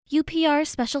UPR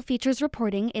Special Features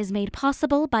reporting is made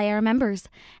possible by our members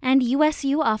and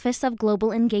USU Office of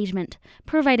Global Engagement,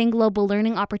 providing global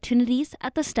learning opportunities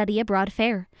at the Study Abroad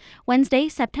Fair, Wednesday,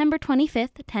 September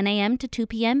 25th, 10 a.m. to 2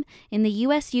 p.m. in the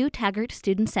USU Taggart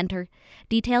Student Center.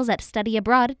 Details at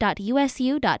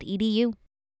studyabroad.usu.edu.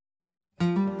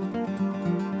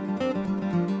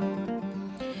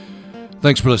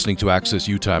 Thanks for listening to Access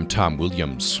Utah. I'm Tom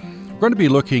Williams. We're going to be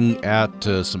looking at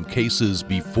some cases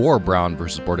before Brown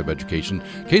versus Board of Education,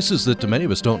 cases that many of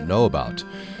us don't know about.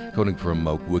 Quoting from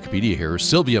Wikipedia here,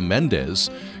 Sylvia Mendez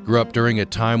grew up during a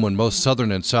time when most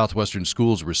southern and southwestern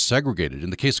schools were segregated. In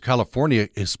the case of California,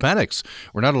 Hispanics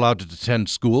were not allowed to attend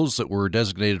schools that were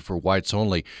designated for whites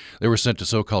only. They were sent to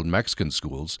so-called Mexican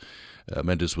schools.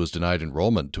 Mendez was denied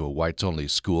enrollment to a whites-only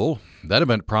school. That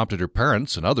event prompted her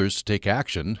parents and others to take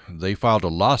action. They filed a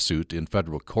lawsuit in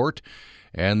federal court,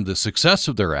 and the success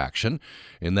of their action,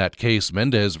 in that case,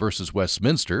 Mendez versus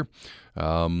Westminster,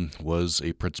 was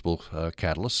a principal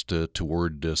catalyst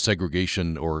toward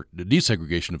segregation or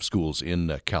desegregation of schools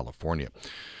in California.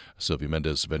 Sylvia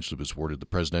Mendez eventually was awarded the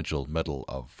Presidential Medal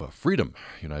of Freedom,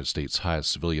 United States'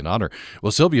 highest civilian honor.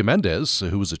 Well, Sylvia Mendez,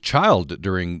 who was a child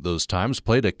during those times,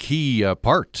 played a key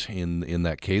part in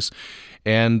that case.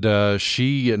 And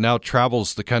she now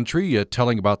travels the country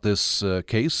telling about this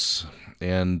case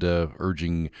and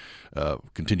urging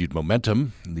continued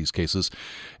momentum in these cases.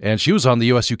 And she was on the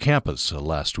USU campus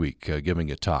last week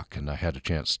giving a talk, and I had a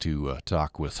chance to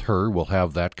talk with her. We'll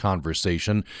have that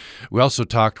conversation. We also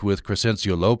talked with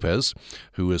Crescencio Lopez,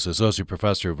 who is Associate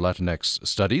Professor of Latinx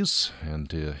Studies,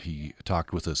 and he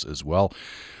talked with us as well.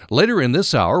 Later in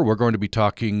this hour, we're going to be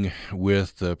talking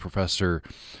with Professor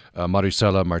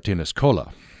Marisela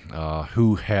Martinez-Cola,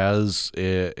 who has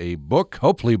a book,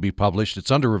 hopefully be published.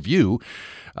 It's under review.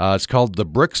 It's called The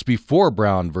Bricks Before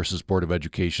Brown versus Board of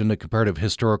Education, a comparative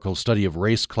historical study of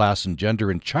race, class, and gender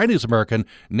in Chinese American,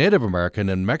 Native American,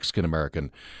 and Mexican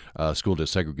American school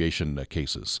desegregation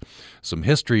cases. Some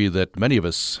history that many of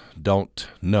us don't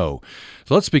know.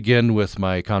 So let's begin with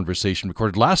my conversation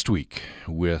recorded last week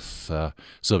with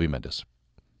Sylvia Mendez.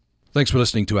 Thanks for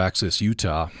listening to Access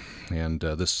Utah. And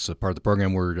this part of the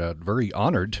program, we're very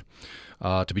honored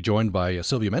to be joined by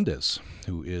Sylvia Mendez,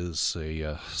 who is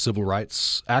a civil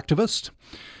rights activist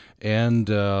and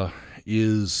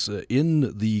is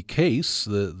in the case,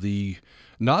 the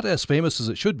not as famous as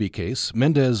it should be case,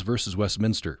 Mendez versus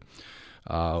Westminster,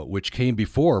 which came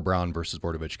before Brown versus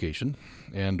Board of Education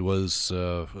and was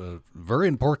very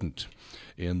important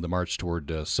in the march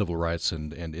toward civil rights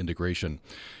and integration.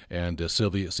 And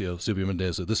Sylvia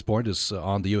Mendez at this point is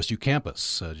on the USU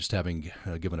campus, just having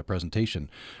given a presentation.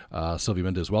 Sylvia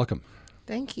Mendez, welcome.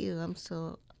 Thank you. I'm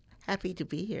so happy to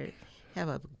be here. Have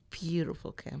a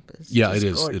beautiful campus. Yeah, Just it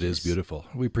is. gorgeous. It is beautiful.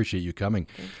 We appreciate you coming.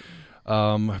 Thank you.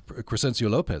 Crescencio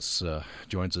Lopez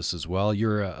joins us as well.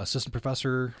 You're assistant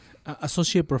professor?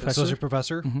 Associate professor. Associate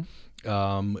professor. Mm-hmm.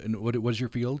 And what is your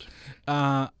field?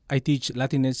 I teach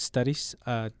Latinx studies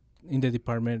in the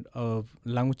Department of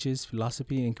Languages,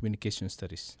 Philosophy, and Communication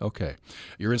Studies. Okay.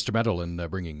 You're instrumental in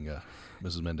bringing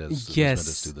Mrs. Mendez, yes. Mrs.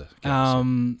 Mendez to the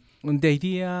campus. The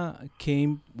idea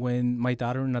came when my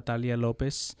daughter, Natalia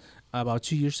Lopez, about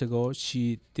 2 years ago,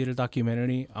 she did a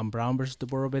documentary on Brown versus the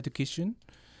Board of Education.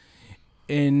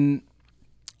 And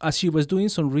as she was doing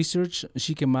some research,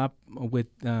 she came up with,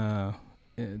 and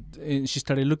she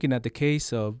started looking at the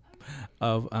case of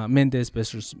Mendez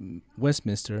versus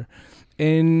Westminster.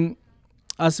 And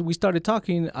as we started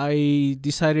talking, I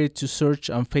decided to search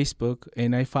on Facebook,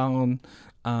 and I found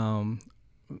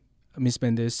Miss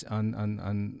Mendez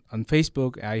on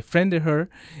Facebook. I friended her,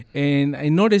 and I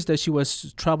noticed that she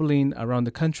was traveling around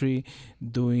the country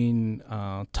doing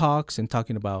talks and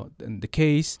talking about the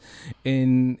case.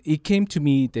 And it came to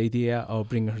me the idea of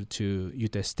bringing her to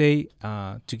Utah State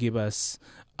to give us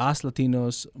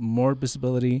Latinos more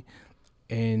visibility,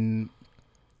 and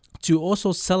to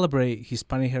also celebrate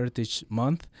Hispanic Heritage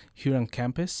Month here on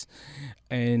campus,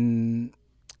 and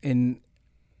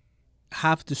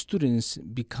have the students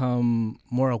become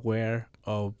more aware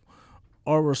of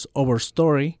our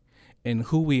story and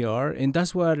who we are. And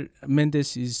that's what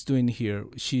Mendez is doing here.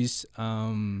 She's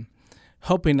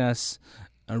helping us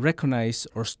recognize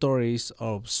our stories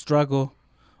of struggle,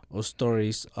 or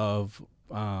stories of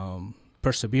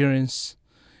perseverance.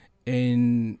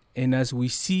 And as we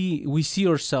see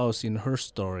ourselves in her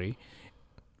story,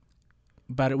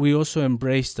 but we also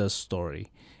embrace the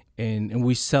story, and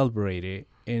we celebrate it,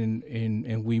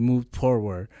 and we move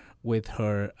forward with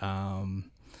her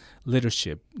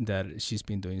leadership that she's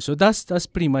been doing. So that's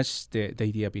pretty much the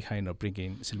idea behind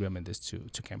bringing Sylvia Mendez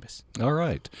to campus. All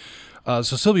right. So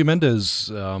Sylvia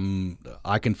Mendez,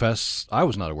 I confess I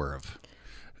was not aware of.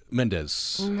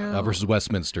 Mendez versus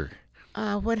Westminster.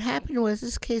 What happened was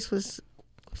this case was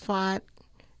fought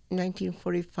in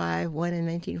 1945, won in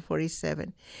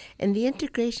 1947. And the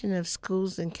integration of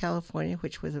schools in California,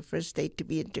 which was the first state to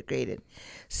be integrated,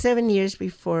 7 years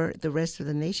before the rest of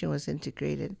the nation was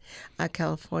integrated,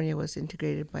 California was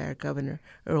integrated by our governor,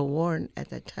 Earl Warren, at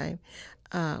that time.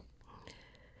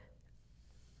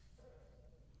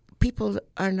 People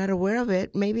are not aware of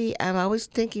it. Maybe I'm always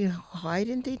thinking, why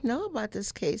didn't they know about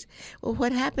this case? Well,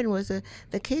 what happened was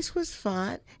the case was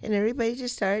fought, and everybody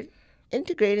just started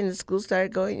integrating. The school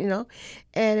started going,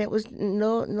 and it was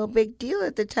no big deal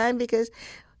at the time because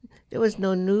there was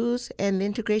no news, and the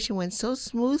integration went so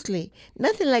smoothly.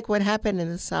 Nothing like what happened in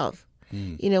the South.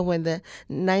 When the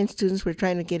 9 students were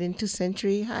trying to get into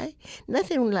Century High.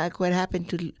 Nothing like what happened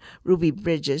to Ruby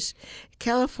Bridges.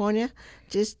 California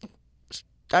just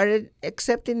started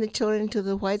accepting the children into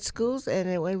the white schools, and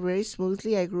it went very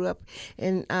smoothly. I grew up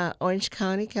in Orange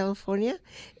County, California,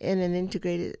 in an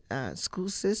integrated school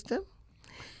system.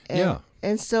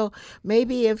 And so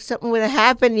maybe if something would have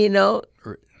happened,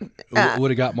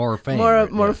 would have got more fame.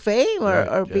 More fame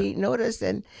or be noticed.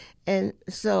 And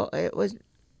so it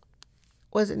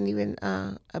wasn't even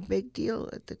a big deal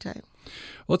at the time.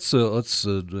 Let's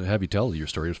have you tell your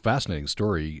story. It's a fascinating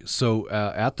story. So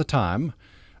at the time,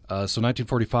 so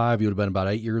 1945, you would have been about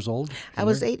 8 years old? I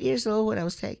was 8 years old when I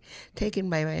was taken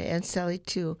by my Aunt Sally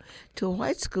to a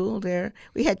white school there.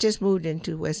 We had just moved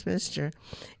into Westminster,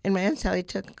 and my Aunt Sally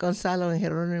took Gonzalo and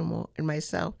Geronimo and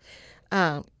myself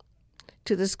to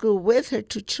the school with her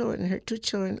 2 children. Her 2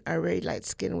 children are very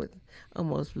light-skinned with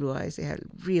almost blue eyes. They had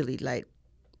really light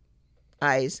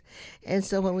eyes. And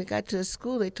so when we got to the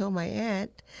school, they told my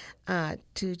aunt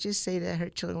to just say that her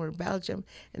children were Belgium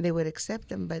and they would accept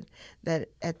them, but that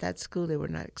at that school they were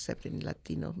not accepting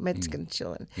Latino, Mexican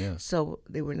children. Yeah. So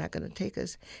they were not going to take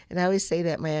us. And I always say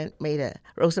that my aunt made a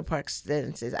Rosa Parks stand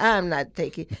and says, I'm not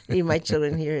taking my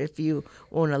children here if you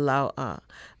won't allow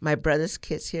my brother's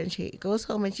kids here. And she goes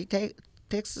home and she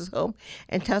takes us home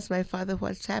and tells my father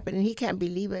what's happened. And he can't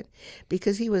believe it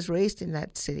because he was raised in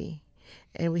that city.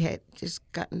 And we had just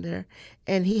gotten there.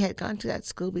 And he had gone to that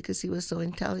school because he was so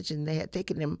intelligent. They had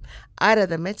taken him out of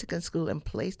the Mexican school and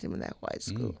placed him in that white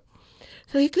school.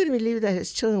 So he couldn't believe that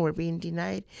his children were being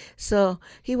denied. So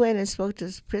he went and spoke to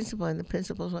his principal, and the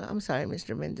principal said, I'm sorry,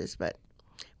 Mr. Mendez, but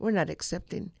we're not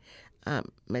accepting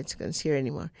Mexicans here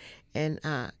anymore. And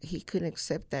he couldn't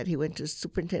accept that. He went to the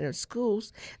superintendent of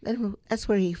schools. Then that's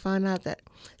where he found out that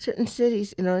certain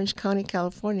cities in Orange County,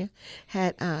 California,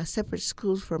 had separate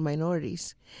schools for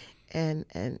minorities, and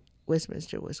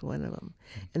Westminster was one of them.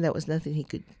 And that was nothing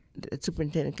the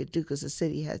superintendent could do because the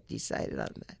city had decided on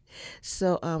that.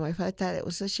 So my father thought it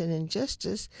was such an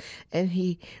injustice, and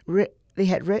they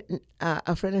had written,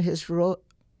 a friend of his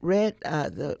read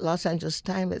the Los Angeles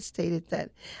Times that stated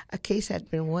that a case had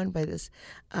been won by this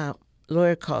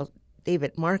lawyer called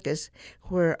David Marcus,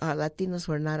 where Latinos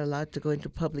were not allowed to go into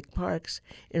public parks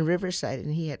in Riverside,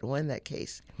 and he had won that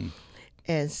case.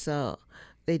 And so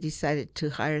they decided to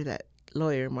hire that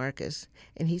lawyer, Marcus,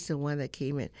 and he's the one that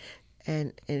came in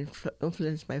and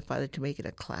influenced my father to make it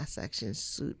a class action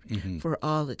suit for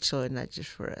all the children, not just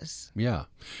for us. Yeah.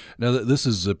 Now, this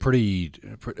is a pretty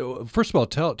first of all,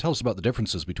 tell us about the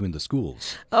differences between the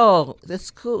schools. The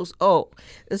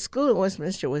school in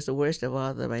Westminster was the worst of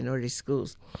all the minority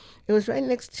schools. It was right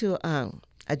next to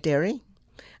a dairy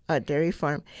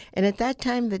farm. And at that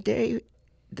time, the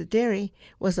dairy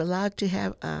was allowed to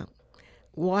have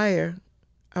wire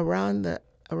around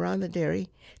the dairy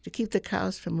to keep the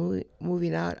cows from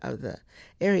moving out of the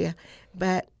area,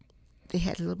 but they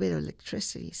had a little bit of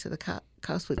electricity, so the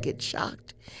cows would get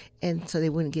shocked, and so they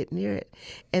wouldn't get near it.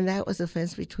 And that was the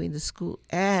fence between the school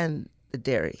and the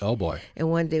dairy. Oh, boy. And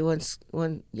one day,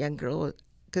 one young girl,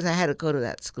 because I had to go to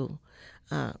that school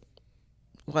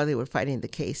while they were fighting the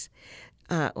case,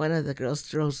 one of the girls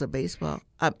throws a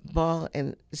ball,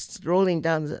 and it's rolling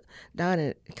down and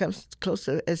it comes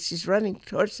closer. As she's running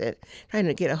towards it, trying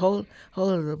to get a hold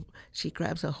of she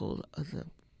grabs a hold of the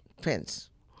fence.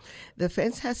 The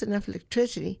fence has enough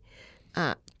electricity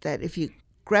that if you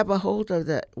grab a hold of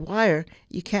the wire,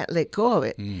 you can't let go of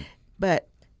it. But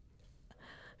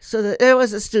so there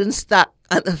was a student stuck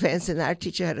on the fence, and our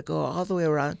teacher had to go all the way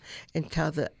around and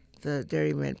tell the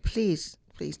dairyman, please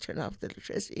turn off the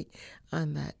electricity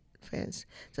on that fence.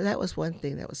 So that was one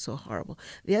thing that was so horrible.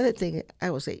 The other thing,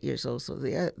 I was 8 years old, so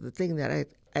the thing that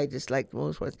I disliked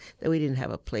most was that we didn't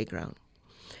have a playground.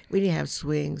 we didn't have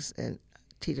swings and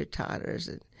teeter-totters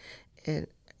and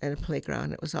a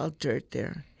playground. It was all dirt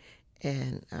there.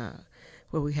 And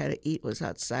where we had to eat was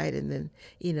outside. And then,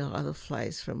 all the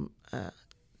flies from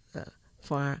the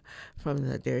farm, from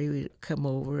the dairy would come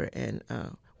over, and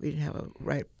we didn't have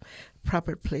a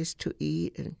proper place to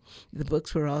eat. And the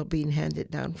books were all being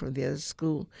handed down from the other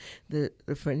school. The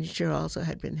furniture also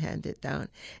had been handed down.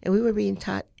 And we were being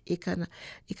taught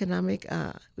economic,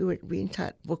 we were being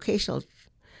taught vocational,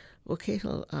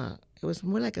 it was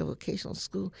more like a vocational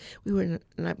school. We were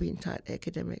not being taught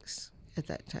academics at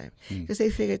that time, because they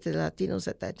figured the Latinos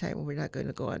at that time were not going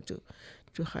to go on to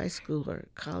high school or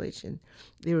college, and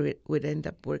they would end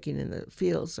up working in the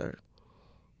fields,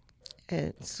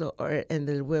 and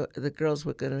the girls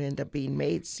were going to end up being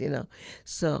maids,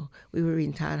 So we were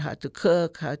being taught how to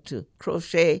cook, how to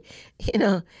crochet,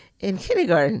 in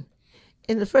kindergarten,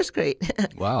 in the first grade.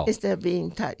 Wow! Instead of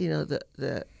being taught,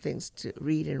 the things to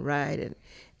read and write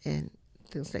and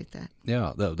things like that.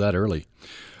 Yeah, that early.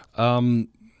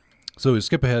 So we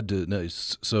skip ahead to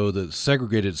so the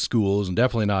segregated schools, and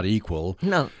definitely not equal.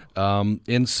 No.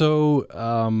 And so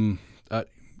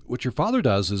what your father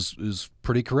does is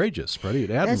pretty courageous, pretty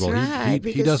admirable. That's right,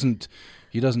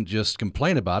 He doesn't just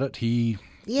complain about it. He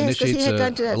Yes, because he had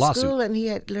gone to that lawsuit. school, and he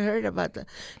had learned about the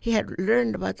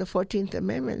 14th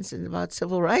Amendments and about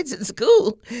civil rights in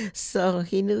school, so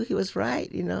he knew he was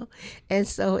right, And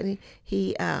so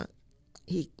he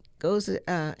goes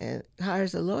and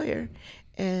hires a lawyer,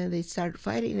 and they start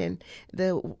fighting. And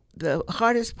the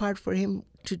hardest part for him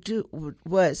to do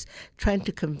was trying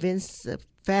to convince the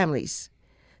families,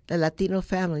 the Latino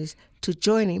families, to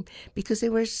join him, because they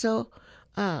were so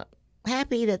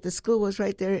happy that the school was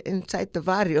right there inside the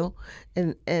barrio,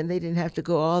 and they didn't have to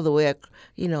go all the way,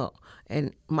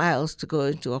 and miles to go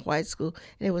into a white school.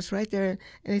 And it was right there.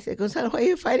 And they said, Gonzalo, why are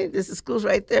you fighting this? The school's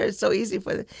right there. It's so easy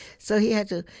for them. So he had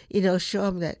to, show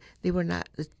them that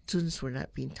the students were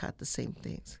not being taught the same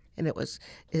things. And it was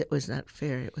not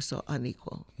fair. It was so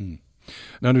unequal.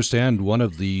 Now, understand one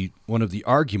of the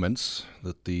arguments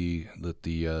that the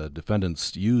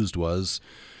defendants used was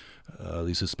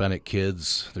these Hispanic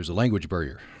kids. There's a language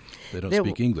barrier. They don't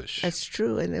speak English. That's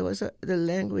true, and there was the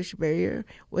language barrier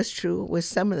was true with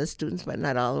some of the students, but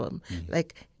not all of them.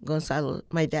 Like Gonzalo,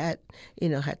 my dad,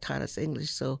 had taught us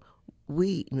English, so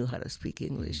we knew how to speak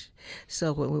English.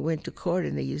 So when we went to court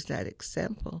and they used that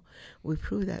example, we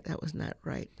proved that was not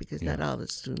right, because not all the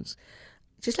students.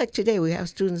 Just like today, we have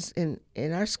students in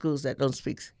our schools that don't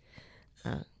speak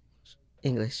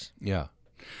English. Yeah.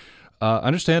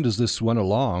 Understand as this went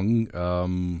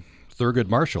along, Thurgood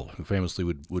Marshall, who famously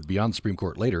would be on the Supreme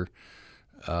Court later,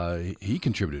 he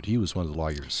contributed. He was one of the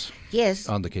lawyers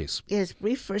on the case. Yes,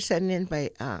 briefs were sent in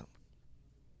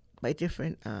by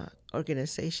different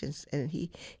organizations, and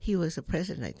he was the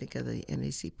president, I think, of the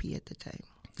NACP at the time.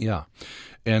 Yeah.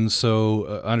 And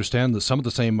so understand that some of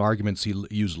the same arguments he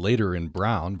used later in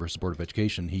Brown versus Board of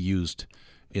Education, he used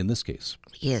in this case.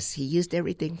 Yes, he used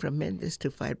everything from Mendez to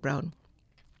fight Brown.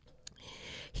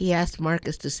 He asked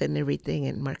Marcus to send everything,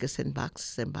 and Marcus sent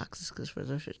boxes, because for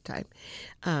the first time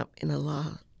in a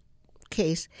law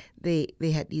case, they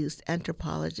had used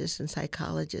anthropologists and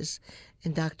psychologists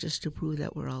and doctors to prove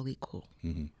that we're all equal.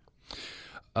 Mm-hmm.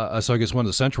 So I guess one of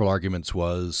the central arguments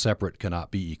was separate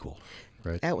cannot be equal,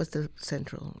 right? That was the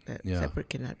central, that separate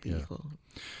cannot be equal.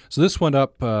 So this went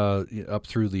up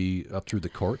through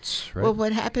the courts, right? Well,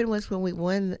 what happened was when we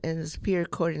won in the Superior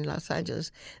Court in Los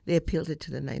Angeles, they appealed it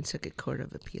to the Ninth Circuit Court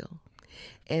of Appeal,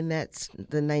 and that's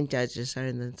the 9 judges are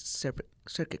in the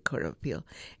Circuit Court of Appeal,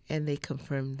 and they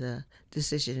confirmed the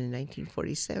decision in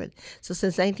 1947. So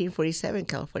since 1947,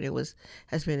 California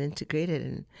has been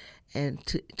integrated, and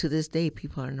to this day,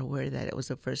 people aren't aware that it was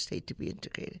the first state to be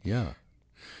integrated. Yeah.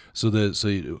 So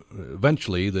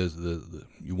eventually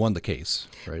you won the case,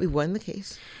 right? We won the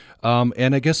case.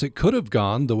 And I guess it could have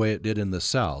gone the way it did in the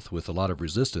South with a lot of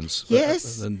resistance.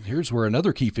 Yes. And here's where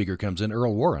another key figure comes in,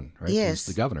 Earl Warren, right? Yes.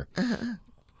 He's the governor. Uh-huh.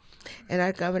 And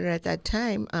our governor at that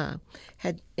time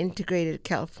had integrated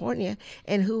California,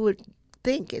 and who would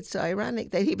think it's so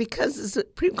ironic that he becomes the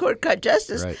Supreme Court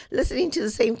Justice, listening to the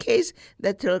same case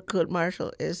that Thurgood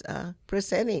Marshall is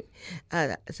presenting.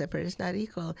 Separate is not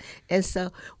equal. And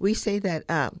so we say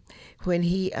that when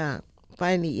he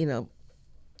finally,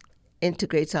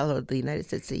 integrates all of the United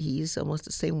States, he used almost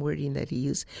the same wording that he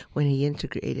used when he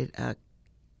integrated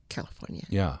California.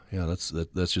 Yeah,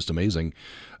 that's just amazing.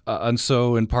 And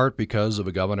so, in part because of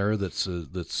a governor that's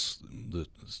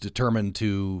determined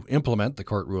to implement the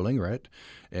court ruling, right?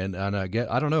 And I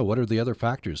don't know, what are the other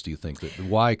factors, do you think, that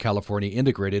why California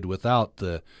integrated without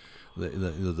the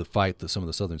fight that some of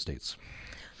the southern states?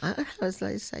 I don't have a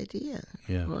slightest idea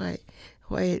Yeah.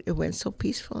 why it went so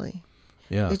peacefully.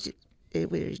 Yeah. It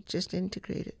was just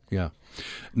integrated. Yeah.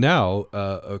 Now,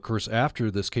 of course, after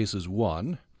this case is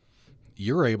won,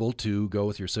 you're able to go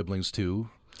with your siblings to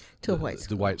To a white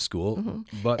school. the white school.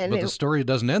 But And the story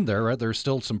doesn't end there, right? There's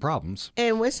still some problems.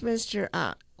 In Westminster,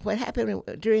 what happened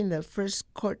during the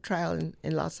first court trial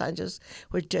in Los Angeles,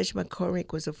 where Judge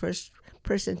McCormick was the first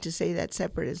person to say that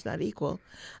separate is not equal,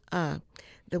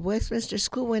 the Westminster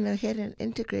school went ahead and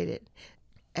integrated.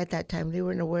 At that time, they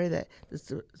weren't aware that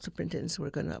the superintendents were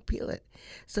going to appeal it.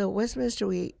 So Westminster,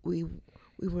 we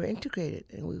were integrated,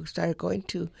 and we started going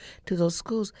to those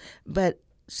schools. But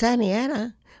Santa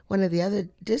Ana, one of the other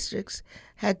districts,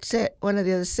 had said, one of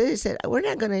the other cities said, we're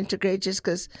not going to integrate just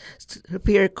because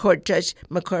Superior Court Judge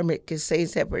McCormick is saying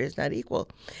separate is not equal.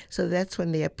 So that's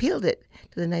when they appealed it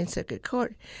to the Ninth Circuit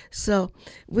Court. So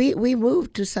we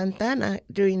moved to Santa Ana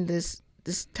during this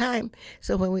time.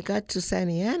 So when we got to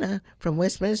Santa Ana from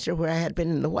Westminster, where I had been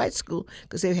in the white school,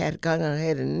 because they had gone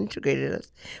ahead and integrated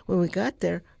us, when we got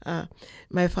there,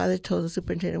 my father told the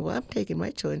superintendent, well, I'm taking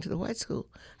my children to the white school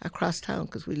across town,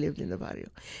 because we lived in the barrio.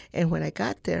 And when I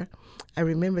got there, I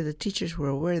remember the teachers were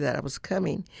aware that I was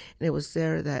coming, and it was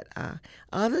there that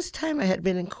all this time I had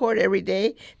been in court every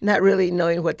day, not really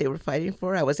knowing what they were fighting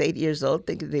for. I was 8 years old,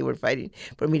 thinking they were fighting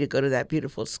for me to go to that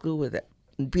beautiful school with that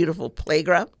beautiful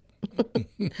playground.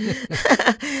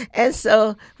 And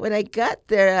so when I got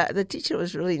there, the teacher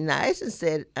was really nice and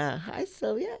said, hi,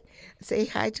 Sylvia. Say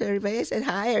hi to everybody. I said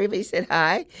hi. Everybody said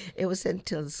hi. It was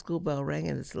until the school bell rang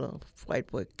and this little white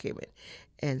boy came in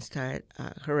and started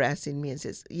harassing me and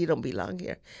says, you don't belong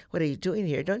here. What are you doing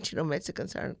here? Don't you know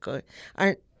Mexicans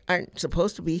aren't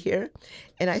supposed to be here?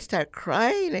 And I start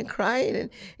crying and crying,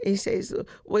 and he says,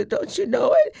 well, don't you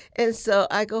know it? And so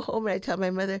I go home and I tell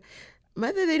my mother,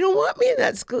 they don't want me in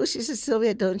that school. She says,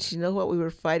 Sylvia, don't you know what we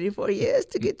were fighting for? Yes,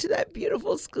 to get to that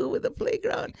beautiful school with a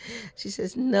playground. She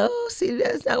says, no, Sylvia,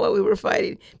 that's not what we were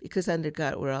fighting. Because under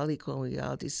God, we're all equal and we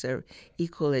all deserve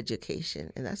equal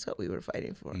education. And that's what we were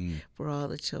fighting for all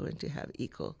the children to have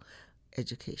equal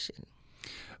education.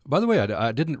 By the way,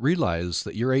 I didn't realize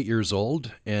that you're 8 years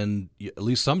old, and at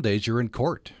least some days you're in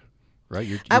court. Right,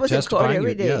 you're I was in testifying. court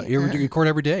every day. Yeah, you're in court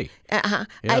every day. Yeah.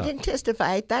 Yeah. I didn't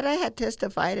testify. I thought I had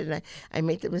testified, and I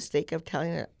made the mistake of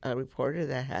telling a reporter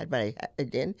that I had, but I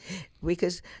didn't,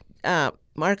 because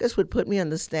Marcus would put me on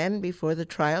the stand before the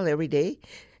trial every day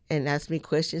and ask me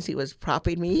questions. He was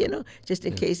propping me, just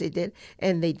in case they did,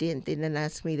 and they didn't. They didn't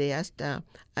ask me. They asked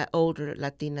older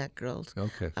Latina girls.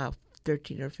 Okay.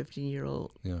 13 or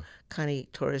 15-year-old Connie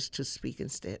Torres to speak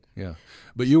instead. Yeah,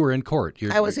 but you were in court.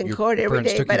 I was in court every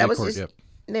day, but I was just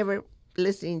never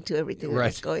listening to everything that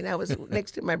was going. I was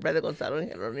next to my brother Gonzalo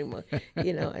and Jeronimo,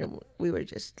 and we were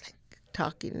just like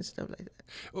talking and stuff like that.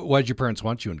 Why did your parents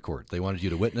want you in court? They wanted you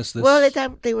to witness this? Well, they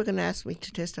thought they were going to ask me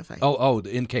to testify. Oh,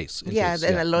 in case. And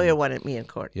a lawyer wanted me in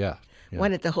court. Yeah.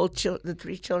 Wanted the the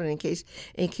three children in case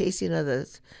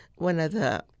one of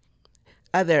the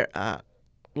other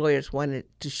lawyers wanted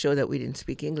to show that we didn't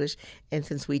speak English, and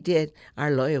since we did,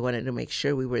 our lawyer wanted to make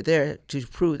sure we were there to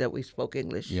prove that we spoke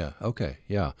English. Yeah. Okay.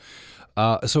 Yeah.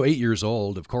 So 8 years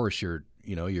old, of course, you're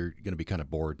going to be kind of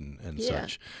bored and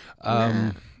such.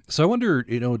 So I wonder,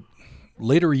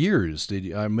 later years,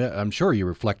 I'm sure you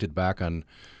reflected back on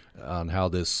how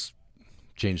this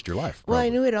changed your life. Well, I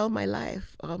knew it all my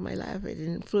life. It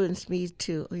influenced me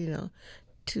to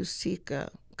seek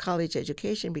college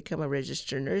education, become a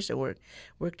registered nurse, and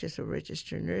worked as a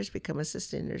registered nurse, become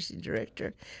assistant nursing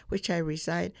director, which I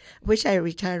retired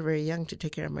very young to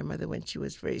take care of my mother when she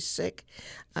was very sick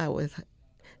with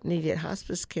needed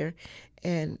hospice care.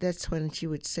 And that's when she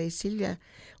would say, Sylvia,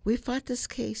 we fought this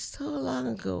case so long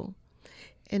ago,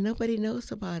 and nobody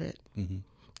knows about it. Mm-hmm.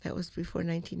 That was before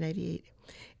 1998.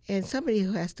 And somebody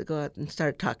who has to go out and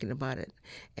start talking about it.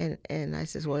 And I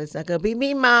says, well, it's not going to be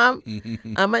me, Mom.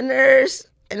 I'm a nurse.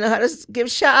 I know how to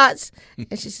give shots.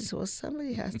 And she says, well,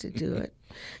 somebody has to do it.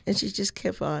 And she just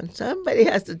kept on. Somebody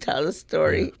has to tell the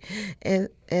story. And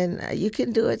you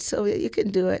can do it, Sylvia. You can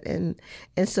do it. And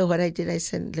so what I did, I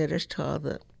sent letters to all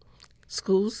the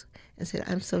schools and said,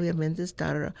 I'm Sylvia Mendez,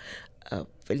 daughter of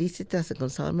Felicitas and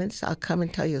Gonzalo Mendez. I'll come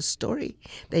and tell you a story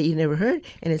that you never heard,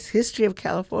 and it's history of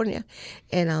California.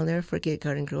 And I'll never forget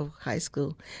Garden Grove High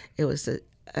School. It was a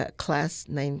class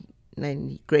ninth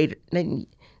grade. It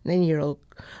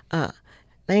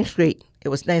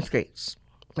was ninth grade,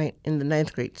 right? In the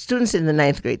ninth grade, students in the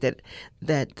ninth grade that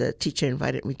the teacher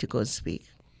invited me to go and speak.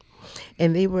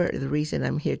 And they were the reason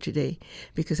I'm here today,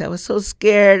 because I was so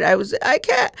scared. I am so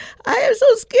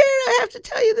scared. I have to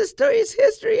tell you the story. It's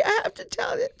history. I have to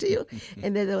tell it to you.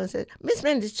 And then the one said, Miss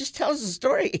Mendez, just tell us the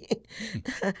story.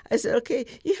 I said, okay,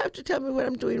 you have to tell me what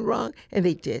I'm doing wrong. And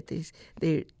they did.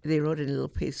 They wrote it in a little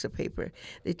piece of paper.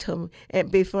 They told me,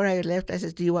 and before I left, I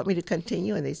said, do you want me to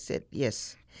continue? And they said,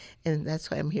 yes. And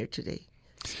that's why I'm here today,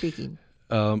 speaking.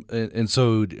 And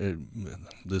so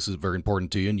this is very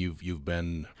important to you, and you've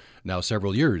been now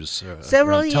several years.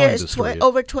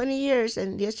 Over 20 years.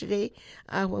 And yesterday,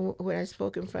 when I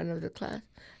spoke in front of the class,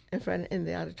 in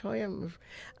the auditorium,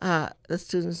 the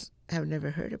students have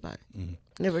never heard about it. Mm-hmm.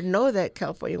 Never know that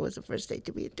California was the first state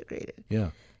to be integrated.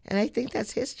 Yeah. And I think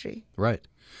that's history. Right.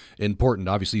 Important.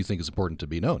 Obviously, you think it's important to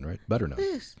be known, right? Better known.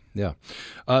 Yes. Yeah.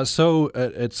 So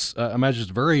it's, I imagine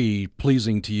it's very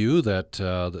pleasing to you that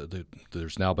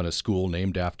there's now been a school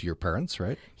named after your parents,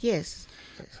 right? Yes.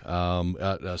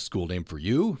 A school named for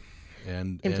you.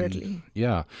 In Berkeley.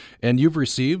 Yeah. And you've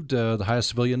received the highest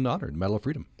civilian honor, the Medal of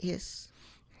Freedom. Yes.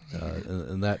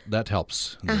 And that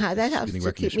helps. That helps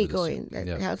to keep me going. That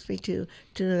helps me to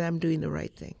know that I'm doing the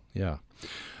right thing. Yeah.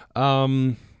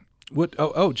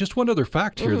 Just one other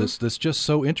fact here that's just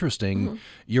so interesting. Mm-hmm.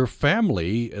 Your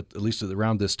family, at least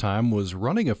around this time, was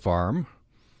running a farm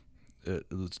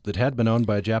that had been owned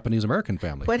by a Japanese-American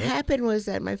family. What happened was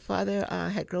that my father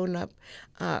had grown up.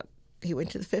 He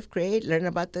went to the 5th grade, learned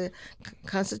about the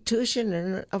Constitution,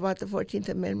 learned about the 14th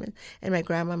Amendment, and my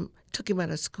grandma took him out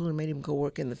of school and made him go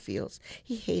work in the fields.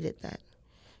 He hated that.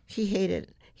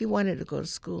 He wanted to go to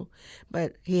school,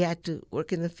 but he had to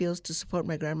work in the fields to support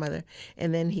my grandmother,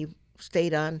 and then he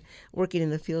stayed on working in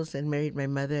the fields and married my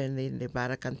mother, and they bought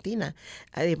a cantina.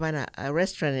 They bought a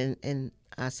restaurant in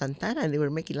Santana, and they were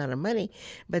making a lot of money.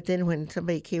 But then when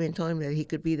somebody came and told him that he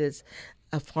could be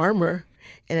a farmer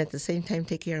and at the same time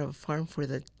take care of a farm for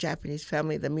the Japanese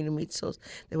family, the Minomitsos,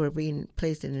 that were being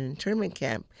placed in an internment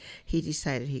camp, he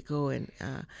decided he'd go and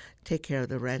take care of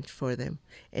the ranch for them.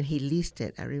 And he leased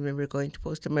it. I remember going to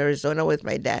Postum, Arizona with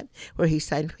my dad, where he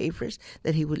signed papers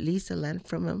that he would lease the land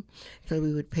from him, so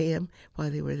we would pay him while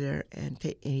they were there, and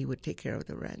he would take care of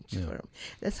the ranch for them.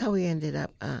 That's how we ended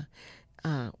up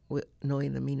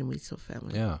knowing the Minomitso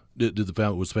family. Yeah.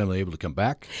 Was the family able to come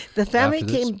back? The family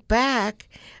came back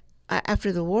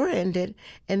after the war ended,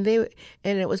 and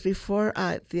it was before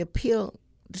the appeal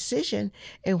decision.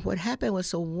 And what happened was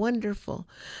so wonderful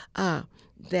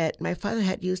that my father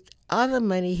had used all the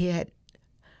money he had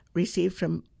received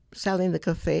from selling the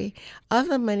cafe, all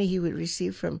the money he would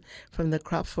receive from the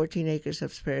crop, 14 acres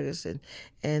of asparagus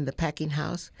and the packing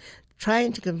house,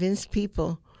 trying to convince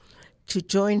people to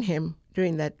join him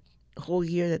during that whole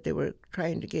year that they were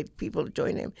trying to get people to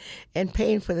join him, and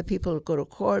paying for the people to go to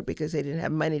court because they didn't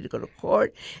have money to go to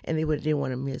court, and they didn't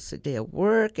want to miss a day of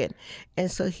work, and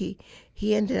so he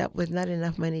ended up with not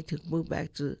enough money to move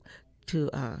back to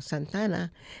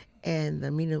Santana, and the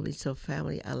Minomitso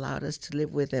family allowed us to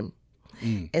live with him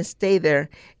and stay there.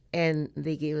 And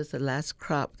they gave us the last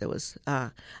crop that was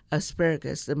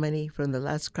asparagus, the money from the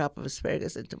last crop of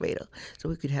asparagus and tomato, so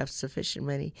we could have sufficient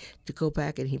money to go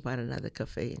back. And he bought another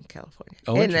cafe in California,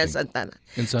 in Santana.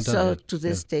 So to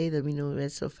this day, the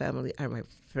Minomitso family are my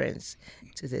friends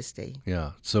to this day.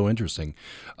 Yeah, so interesting.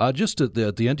 Just at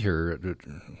the end here,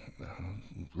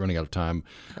 running out of time,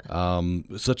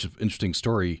 such an interesting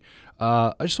story.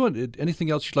 I just want anything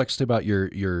else you'd like to say about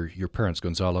your parents,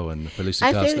 Gonzalo and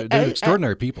Felicitas? They're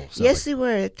extraordinary people. Yes, they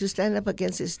were, to stand up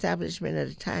against the establishment at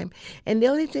a time. And the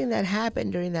only thing that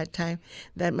happened during that time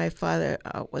that my father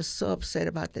was so upset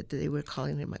about that they were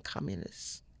calling him a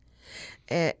communist.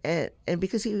 And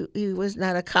because he was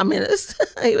not a communist,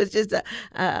 he was just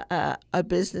a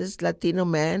business Latino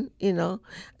man,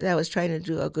 that was trying to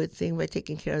do a good thing by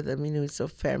taking care of the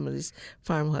Minomitso family's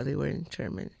farm while they were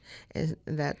internment. And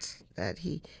that's that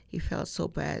he felt so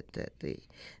bad that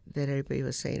everybody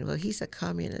was saying, well, he's a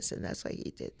communist, and that's why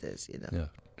he did this, Yeah.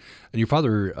 And your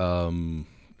father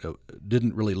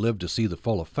didn't really live to see the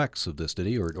full effects of this, did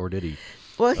he, or did he?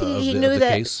 Well, he knew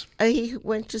that he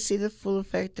went to see the full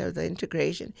effect of the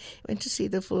integration. He went to see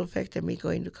the full effect of me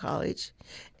going to college,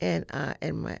 and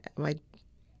my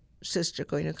sister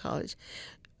going to college.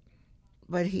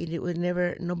 But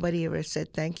nobody ever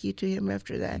said thank you to him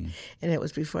after that. And it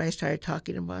was before I started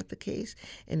talking about the case,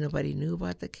 and nobody knew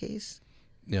about the case.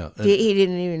 Yeah, he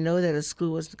didn't even know that a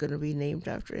school was going to be named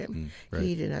after him. Right.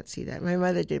 He did not see that. My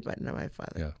mother did, but not my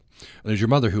father. Yeah. And it was your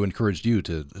mother who encouraged you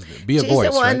to be a voice,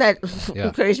 She's the one right? that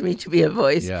encouraged me to be a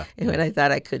voice when I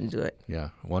thought I couldn't do it. Yeah,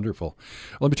 wonderful.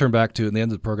 Let me turn back to, in the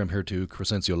end of the program here, to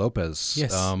Crescencio Lopez.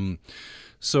 Yes.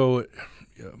 So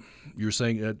you're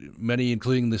saying many,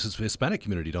 including this Hispanic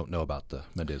community, don't know about the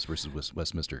Mendez versus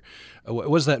Westminster.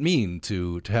 What does that mean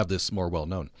to have this more well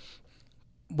known?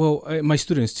 Well, my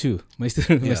students too. My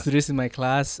students in my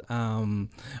class are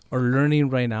learning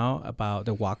right now about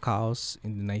the walkouts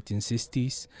in the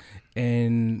 1960s,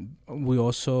 and we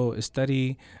also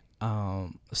study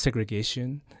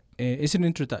segregation. It's an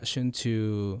introduction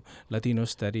to Latino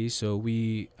studies, so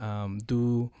we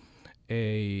do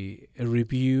a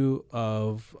review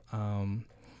of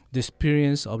the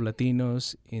experience of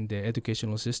Latinos in the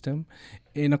educational system,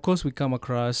 and of course we come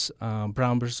across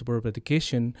Brown versus Board of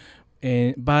Education.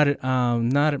 But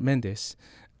not Mendez,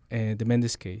 the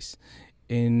Mendez case.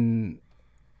 In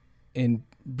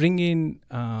bringing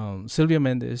Sylvia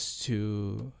Mendez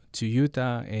to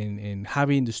Utah and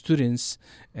having the students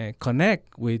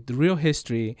connect with the real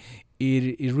history,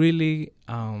 it really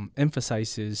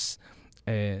emphasizes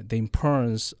the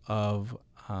importance of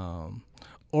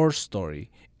our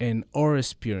story and our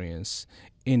experience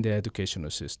in the educational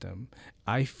system.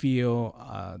 I feel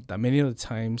that many of the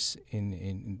times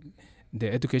in the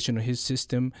educational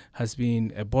system has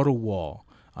been a border wall,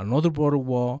 another border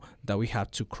wall that we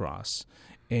have to cross.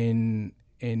 And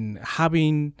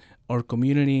having our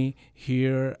community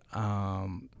here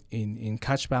in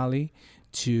Cache Valley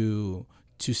to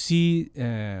see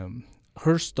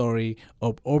her story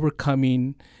of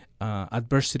overcoming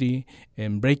adversity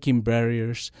and breaking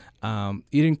barriers,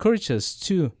 it encourages us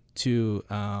to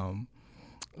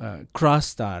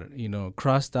cross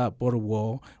that border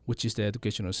wall, which is the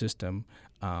educational system,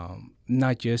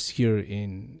 not just here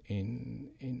in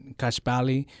Cache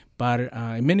Valley, but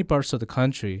in many parts of the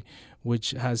country,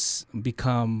 which has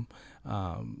become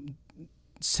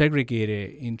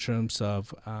segregated in terms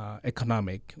of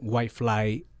economic white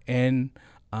flight and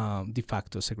de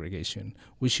facto segregation,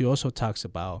 which she also talks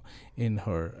about in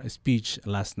her speech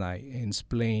last night, and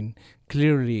explain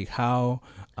clearly how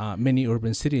many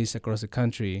urban cities across the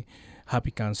country have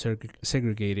become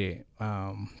segregated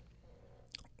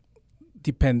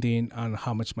depending on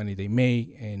how much money they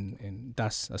make, and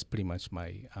that's pretty much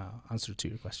my answer to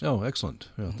your question. Oh, excellent.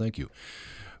 Yeah, thank you.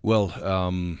 Well,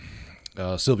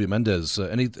 Sylvia Mendez,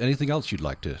 anything else you'd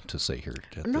like to say here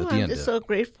at the end? I'm just so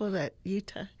grateful that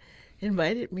Utah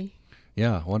invited me.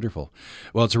 Yeah, wonderful.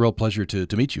 Well, it's a real pleasure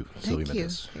to meet you, Sylvia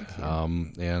Mendez. Thank you.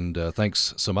 And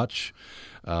thanks so much,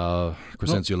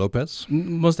 Crescencio Lopez.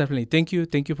 Most definitely. Thank you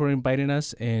for inviting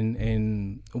us.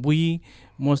 And we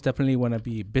most definitely want to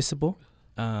be visible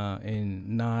and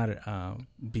not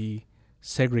be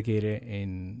segregated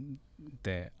in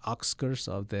the outskirts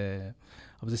of the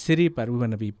city, but we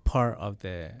want to be part of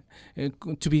the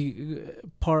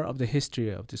history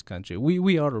of this country.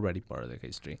 We are already part of the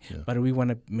history, but we want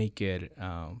to make it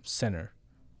center,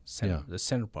 the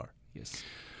center part. Yes.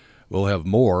 We'll have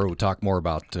more. We'll talk more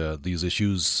about these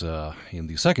issues in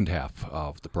the second half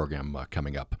of the program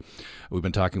coming up. We've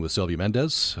been talking with Sylvia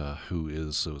Mendez, who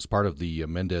was part of the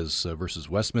Mendez versus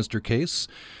Westminster case.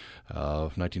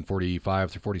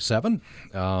 1945 through 47,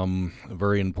 a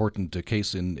very important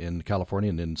case in California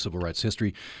and in civil rights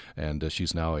history, and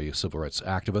she's now a civil rights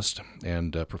activist.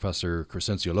 And Professor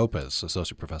Crescencio Lopez,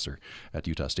 associate professor at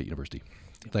Utah State University.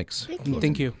 Thanks. Thank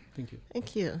you.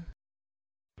 Thank you.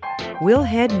 We'll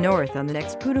head north on the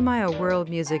next Putumayo World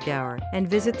Music Hour and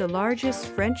visit the largest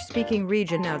French-speaking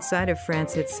region outside of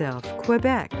France itself,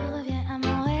 Quebec.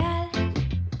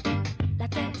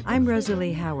 I'm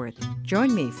Rosalie Howarth.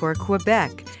 Join me for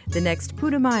Quebec, the next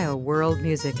Putumayo World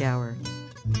Music Hour.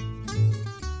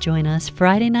 Join us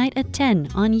Friday night at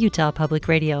 10 on Utah Public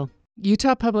Radio.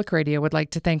 Utah Public Radio would like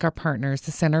to thank our partners,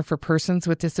 the Center for Persons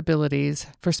with Disabilities,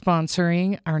 for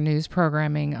sponsoring our news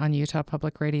programming on Utah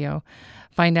Public Radio.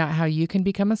 Find out how you can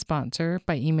become a sponsor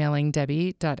by emailing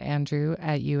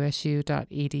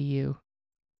debbie.andrew@usu.edu.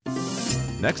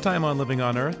 Next time on Living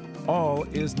on Earth, all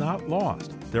is not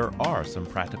lost. There are some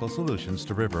practical solutions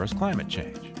to reverse climate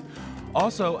change.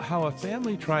 Also, how a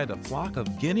family tried a flock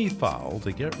of guinea fowl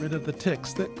to get rid of the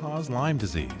ticks that cause Lyme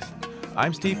disease.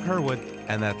 I'm Steve Kerwood,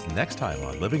 and that's next time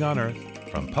on Living on Earth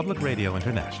from Public Radio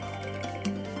International.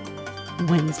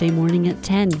 Wednesday morning at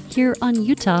 10 here on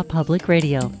Utah Public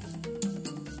Radio.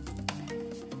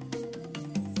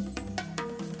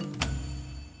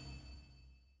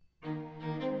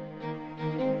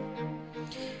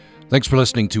 Thanks for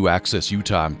listening to Access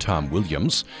Utah. I'm Tom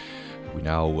Williams. We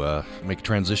now make a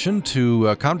transition to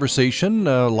a conversation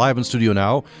live in studio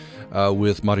now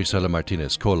with Marisela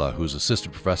Martinez Cola, who's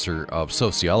assistant professor of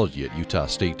sociology at Utah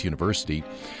State University.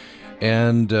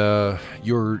 And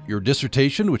your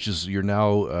dissertation, which is you're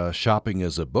now shopping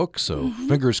as a book, so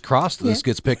fingers crossed that this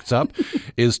gets picked up,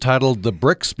 is titled "The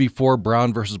Bricks Before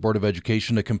Brown versus Board of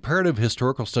Education: A Comparative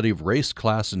Historical Study of Race,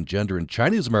 Class, and Gender in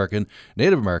Chinese American,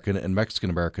 Native American, and Mexican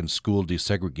American School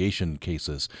Desegregation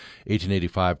Cases,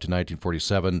 1885 to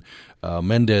 1947."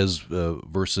 Mendez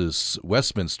versus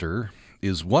Westminster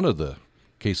is one of the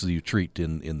cases you treat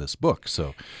in this book,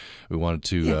 so we wanted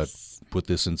to put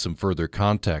this in some further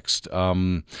context.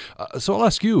 So I'll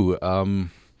ask you,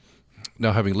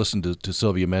 now having listened to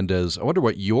Sylvia Mendez, I wonder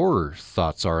what your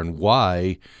thoughts are and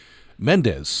why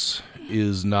Mendez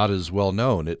is not as well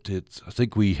known. I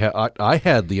think I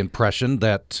had the impression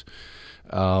that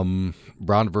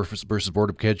Brown versus Board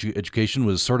of Education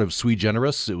was sort of sui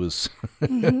generis. It was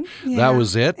that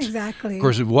was it. Exactly. Of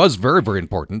course, it was very, very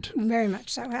important. Very much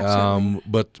so. Absolutely.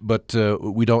 But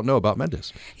we don't know about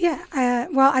Mendez. Yeah.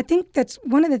 Well, I think that's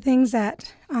one of the things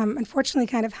that unfortunately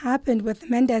kind of happened with the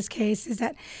Mendez case is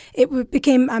that it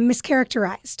became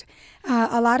mischaracterized.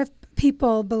 A lot of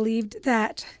people believed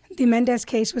that the Mendez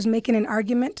case was making an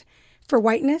argument for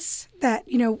whiteness, that,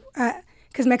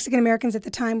 because Mexican Americans at the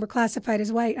time were classified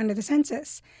as white under the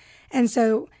census. And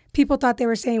so people thought they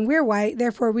were saying, we're white,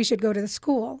 therefore we should go to the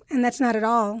school. And that's not at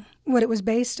all what it was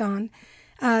based on.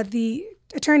 The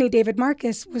attorney, David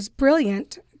Marcus, was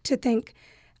brilliant to think,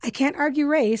 I can't argue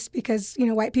race because,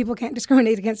 white people can't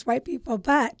discriminate against white people,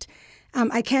 but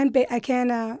I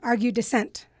can argue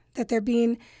descent, that they're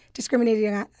being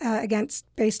discriminated against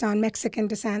based on Mexican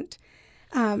descent.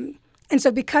 And so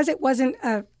because it wasn't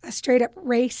a straight-up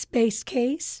race-based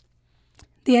case,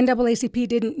 the NAACP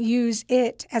didn't use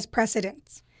it as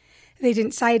precedent. They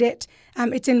didn't cite it.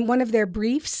 It's in one of their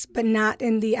briefs, but not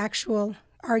in the actual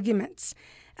arguments.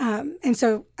 And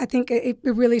so I think it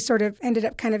really sort of ended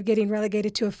up kind of getting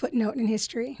relegated to a footnote in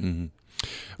history. Mm-hmm.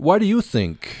 Why do you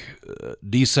think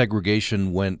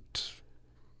desegregation went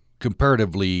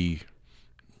comparatively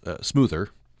smoother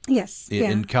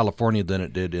in California than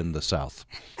it did in the South?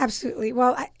 Absolutely.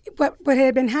 Well, what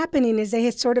had been happening is they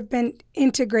had sort of been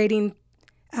integrating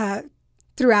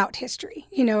throughout history.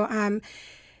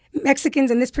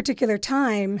 Mexicans in this particular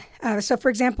time, so for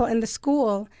example, in the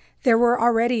school, there were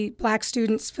already Black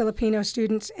students, Filipino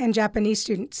students, and Japanese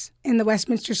students in the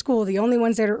Westminster school. The only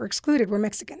ones that were excluded were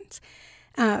Mexicans.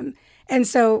 And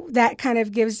so that kind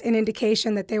of gives an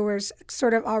indication that there was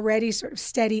sort of already sort of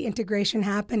steady integration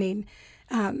happening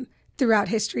throughout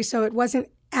history. So it wasn't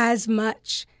as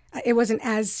much, it wasn't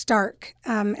as stark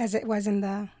as it was in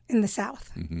the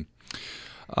South. Mm-hmm.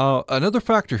 Another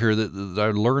factor here that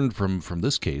I learned from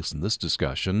this case and this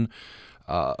discussion,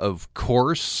 of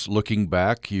course, looking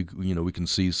back, we can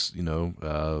see,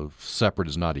 separate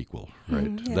is not equal,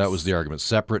 right? Yes. That was the argument,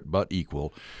 separate but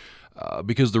equal.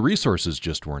 Because the resources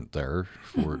just weren't there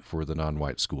for the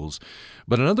non-white schools.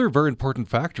 But another very important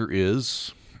factor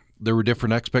is there were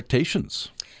different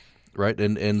expectations, right?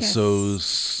 And yes. So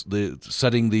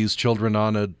setting these children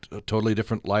on a totally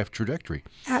different life trajectory.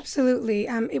 Absolutely.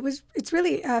 It's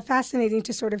really fascinating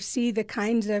to sort of see the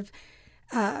kinds of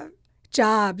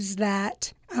jobs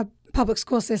that public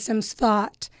school systems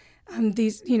thought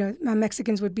these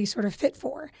Mexicans would be sort of fit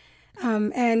for.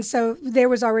 And so there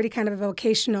was already kind of a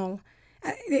vocational,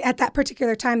 at that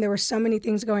particular time, there were so many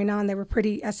things going on. There were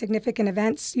pretty significant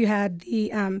events. You had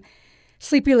the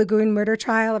Sleepy Lagoon murder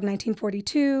trial of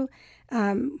 1942,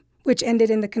 which ended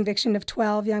in the conviction of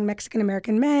 12 young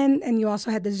Mexican-American men. And you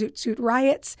also had the Zoot Suit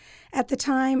riots at the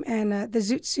time. And the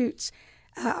Zoot Suits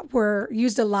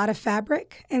used a lot of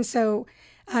fabric. And so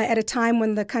at a time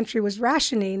when the country was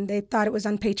rationing, they thought it was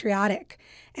unpatriotic.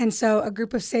 And so a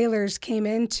group of sailors came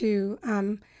into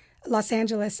Los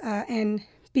Angeles and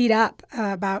beat up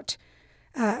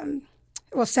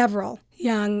several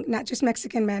young, not just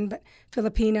Mexican men, but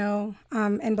Filipino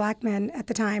and Black men at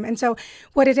the time. And so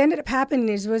what had ended up happening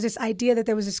was this idea that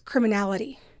there was this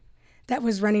criminality that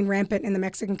was running rampant in the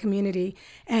Mexican community.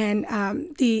 And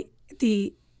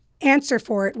the answer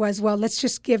for it was, well, let's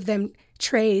just give them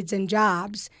trades and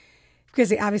jobs because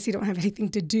they obviously don't have anything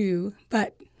to do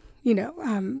but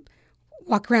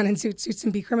walk around in suits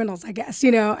and be criminals, I guess,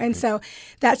 And so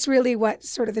that's really what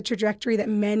sort of the trajectory that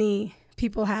many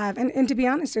people have. And to be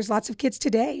honest, there's lots of kids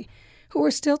today who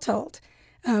are still told,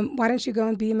 why don't you go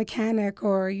and be a mechanic,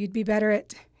 or you'd be better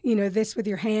at, this with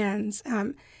your hands,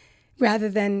 rather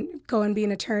than go and be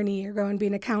an attorney or go and be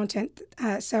an accountant.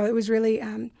 So it was really,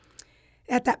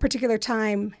 at that particular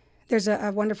time, there's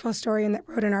a wonderful historian that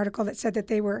wrote an article that said that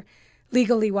they were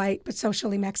legally white but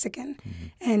socially Mexican,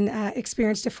 and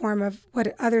experienced a form of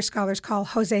what other scholars call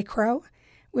Jose Crow,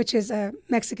 which is a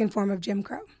Mexican form of Jim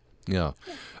Crow. Yeah.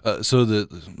 So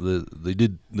they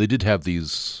did have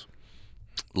these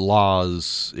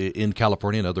laws in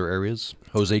California and other areas.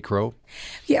 Jose Crow.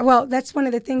 Yeah, well, that's one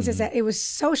of the things is that it was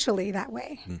socially that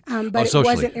way, but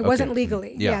socially. it wasn't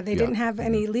legally. Yeah, They didn't have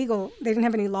any legal. They didn't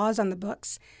have any laws on the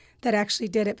books that actually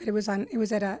did it. But it was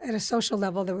at a social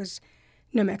level. There was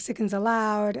no Mexicans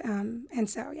allowed, and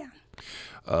so yeah.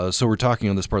 So we're talking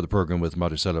on this part of the program with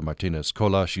Maricela Martinez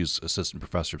Cola. She's assistant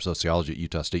professor of sociology at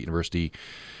Utah State University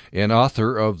and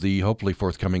author of the hopefully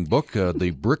forthcoming book,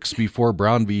 The Bricks Before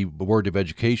Brown v. Board of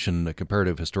Education, a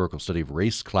comparative historical study of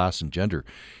race, class, and gender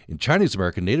in Chinese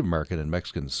American, Native American, and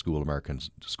Mexican school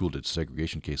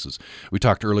desegregation cases. We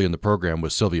talked early in the program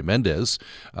with Sylvia Mendez,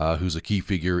 who's a key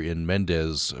figure in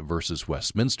Mendez versus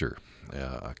Westminster,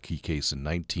 a key case in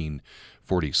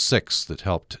 1946 that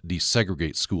helped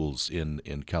desegregate schools in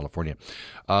California.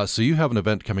 So you have an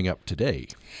event coming up today.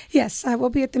 Yes, we'll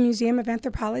be at the Museum of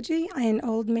Anthropology in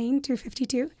Old Main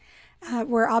 252,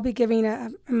 where I'll be giving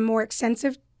a more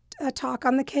extensive talk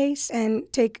on the case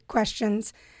and take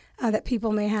questions that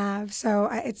people may have. So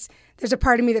there's a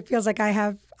part of me that feels like I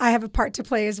have a part to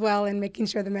play as well in making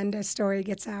sure the Mendez story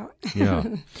gets out. Yeah.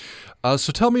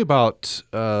 So tell me about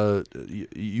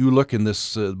you look in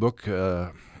this book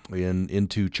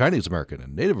into Chinese American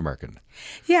and Native American.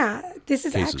 Yeah, this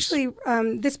is cases. actually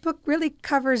this book really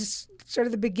covers sort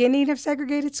of the beginning of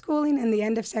segregated schooling and the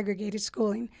end of segregated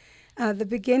schooling. The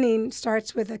beginning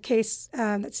starts with a case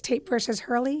that's Tate versus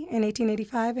Hurley in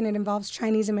 1885, and it involves a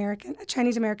Chinese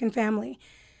American family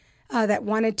that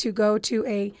wanted to go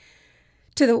to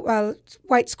the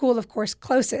white school, of course,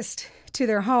 closest to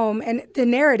their home, and the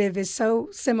narrative is so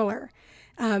similar.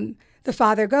 The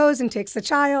father goes and takes the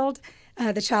child.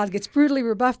 The child gets brutally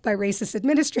rebuffed by racist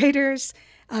administrators.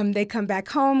 They come back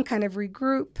home, kind of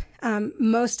regroup.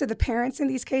 Most of the parents in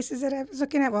these cases that I was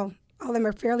looking at, well, all of them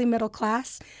are fairly middle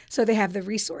class, so they have the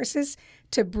resources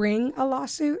to bring a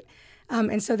lawsuit.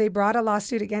 And so they brought a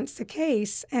lawsuit against the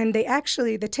case, and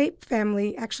the Tate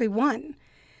family actually won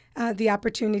the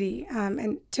opportunity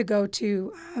and to go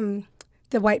to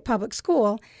the white public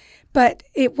school. But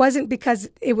it wasn't because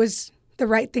it was the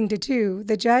right thing to do.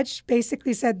 The judge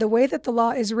basically said, the way that the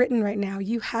law is written right now,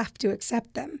 you have to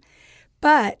accept them.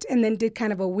 But, and then did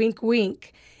kind of a wink,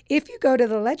 wink, if you go to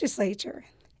the legislature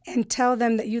and tell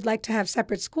them that you'd like to have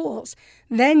separate schools,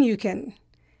 then you can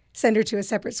send her to a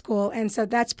separate school. And so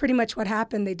that's pretty much what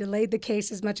happened. They delayed the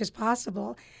case as much as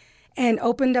possible and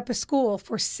opened up a school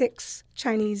for 6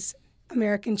 Chinese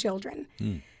American children.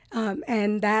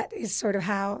 And that is sort of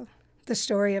how the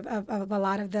story of a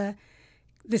lot of the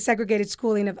segregated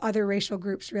schooling of other racial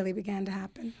groups really began to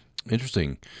happen.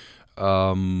 Interesting.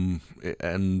 And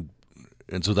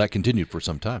so that continued for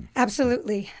some time.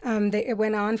 Absolutely. It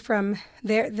went on from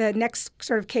there. The next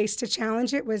sort of case to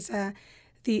challenge it was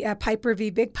the Piper v.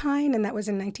 Big Pine, and that was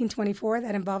in 1924.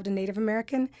 That involved a Native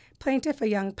American plaintiff, a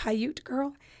young Paiute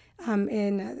girl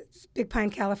in Big Pine,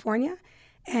 California.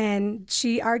 And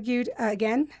she argued,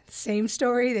 again, same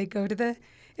story. They go to the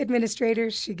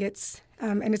administrators. She gets,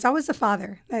 and it's always the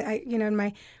father. In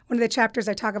one of the chapters,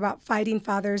 I talk about fighting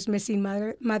fathers, missing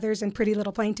mothers, and pretty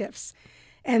little plaintiffs.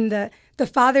 And the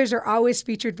fathers are always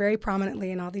featured very prominently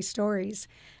in all these stories.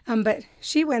 But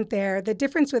she went there. The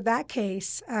difference with that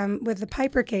case, with the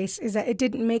Piper case, is that it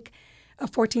didn't make a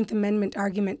 14th Amendment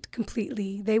argument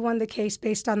completely. They won the case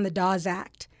based on the Dawes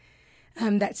Act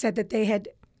that said that they had,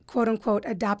 quote unquote,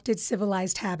 adopted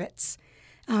civilized habits.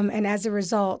 And as a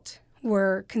result,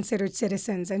 were considered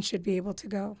citizens and should be able to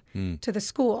go to the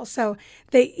school. So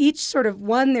they each sort of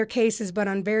won their cases, but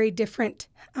on very different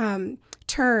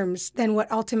terms than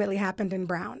what ultimately happened in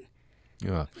Brown.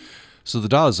 Yeah. So the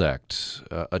Dawes Act,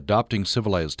 adopting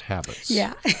civilized habits.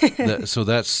 Yeah. So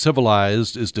that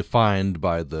civilized is defined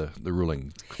by the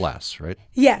ruling class, right?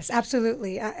 Yes,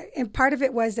 absolutely. And part of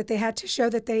it was that they had to show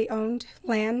that they owned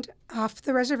land off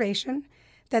the reservation,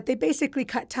 that they basically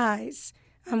cut ties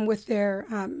with their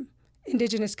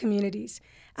indigenous communities.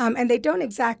 And they don't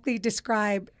exactly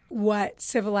describe what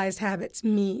civilized habits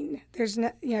mean.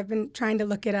 I've been trying to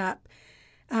look it up.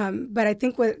 But I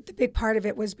think what the big part of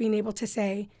it was being able to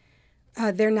say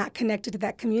they're not connected to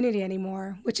that community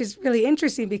anymore, which is really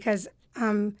interesting because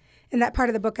in that part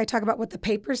of the book I talk about what the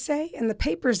papers say, and the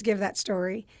papers give that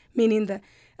story, meaning the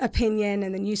opinion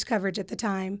and the news coverage at the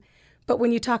time. But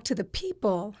when you talk to the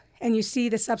people and you see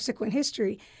the subsequent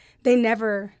history, they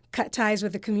never cut ties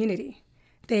with the community.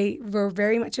 They were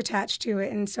very much attached to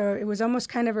it, and so it was almost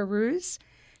kind of a ruse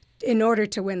in order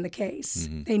to win the case.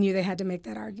 Mm-hmm. They knew they had to make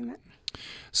that argument.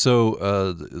 So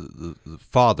the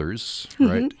fathers,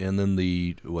 right, and then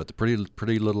the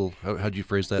pretty little. How'd you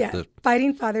phrase that? Yeah,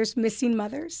 fighting fathers, missing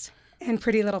mothers, and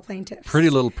Pretty Little Plaintiffs. Pretty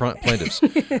Little Plaintiffs.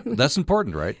 That's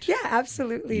important, right? Yeah,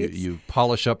 absolutely. You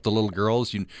polish up the little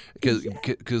girls,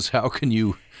 because how can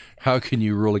you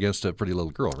rule against a pretty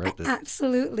little girl, right?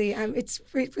 Absolutely. It's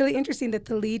really interesting that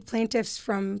the lead plaintiffs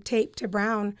from Tape to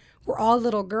Brown were all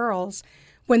little girls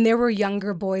when there were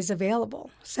younger boys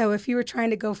available. So if you were trying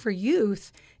to go for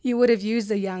youth, you would have used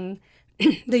the young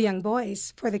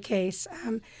boys for the case.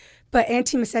 But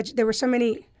there were so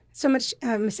much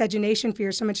miscegenation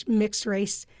fear, so much mixed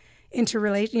race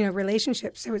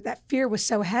relationships. So that fear was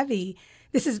so heavy.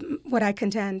 This is what I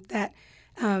contend, that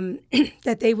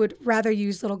that they would rather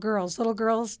use little girls. Little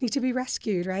girls need to be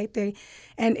rescued, right?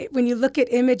 When you look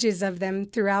at images of them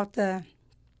throughout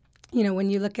when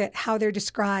you look at how they're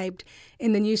described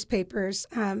in the newspapers,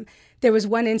 there was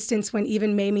one instance when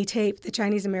even Mamie Tape, the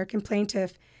Chinese American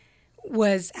plaintiff,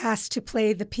 was asked to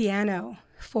play the piano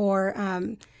for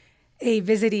a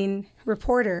visiting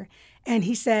reporter, and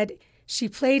he said she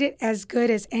played it as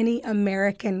good as any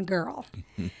American girl.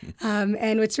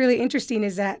 And what's really interesting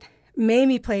is that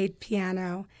Mamie played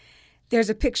piano. There's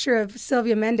a picture of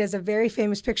Sylvia Mendez, a very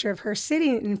famous picture of her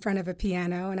sitting in front of a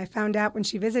piano, and I found out when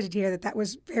she visited here that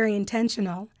was very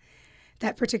intentional,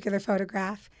 that particular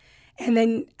photograph. And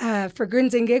then for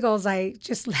grins and giggles, I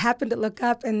just happened to look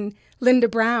up, and Linda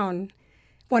Brown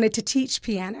wanted to teach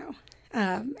piano.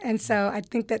 And so I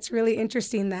think that's really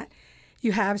interesting that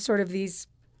you have sort of these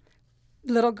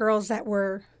little girls that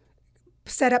were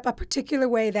set up a particular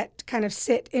way that kind of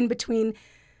sit in between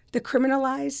the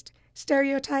criminalized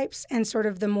stereotypes and sort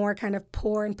of the more kind of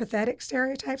poor and pathetic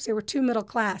stereotypes. They were too middle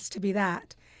class to be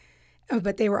that,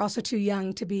 but they were also too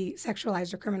young to be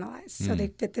sexualized or criminalized. So they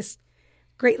fit this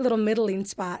great little middling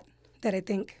spot that I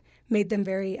think made them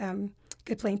very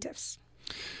good plaintiffs.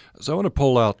 So I want to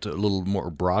pull out a little more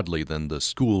broadly than the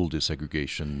school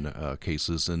desegregation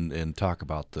cases and talk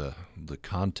about the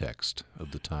context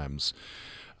of the times.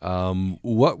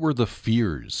 What were the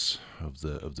fears of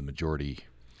the majority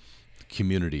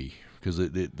community? Because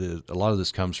a lot of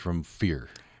this comes from fear.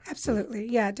 Absolutely,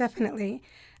 yeah, definitely.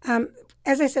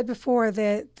 As I said before,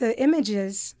 the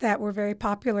images that were very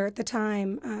popular at the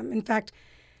time, in fact,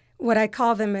 what I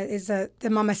call them is the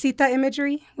mamacita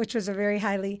imagery, which was a very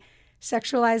highly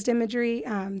sexualized imagery.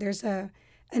 There's an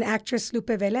actress, Lupe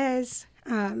Velez,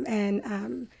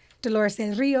 and Dolores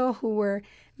del Rio, who were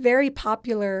very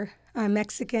popular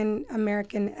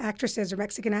Mexican-American actresses or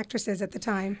Mexican actresses at the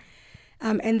time.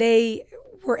 And they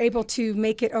were able to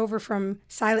make it over from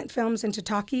silent films into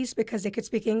talkies because they could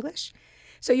speak English.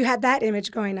 So you had that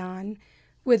image going on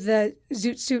with the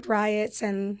Zoot Suit riots,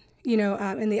 and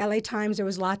in the LA Times there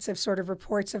was lots of sort of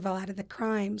reports of a lot of the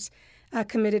crimes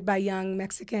committed by young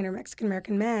Mexican or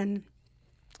Mexican-American men.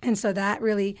 And so that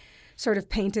really sort of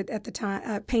painted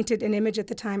an image at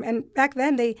the time. And back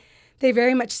then they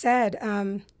very much said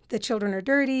the children are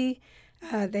dirty,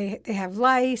 they have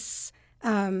lice,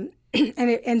 and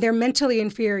they're mentally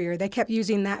inferior. They kept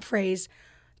using that phrase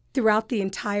throughout the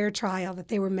entire trial, that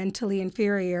they were mentally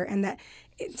inferior and that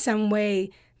in some way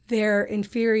they're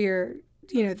inferior,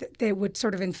 that they would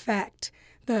sort of infect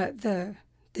the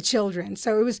children.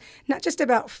 So it was not just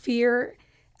about fear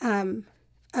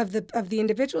of the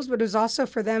individuals, but it was also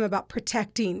for them about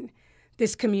protecting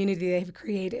this community they've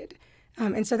created.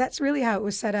 And so that's really how it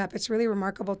was set up. It's really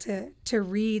remarkable to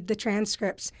read the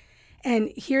transcripts and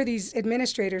hear these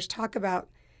administrators talk about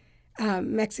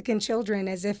Mexican children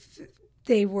as if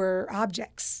they were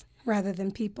objects rather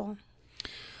than people.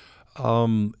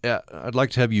 I'd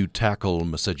like to have you tackle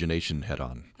miscegenation head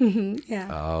on. Mm-hmm,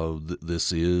 yeah.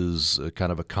 This is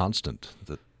kind of a constant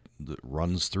that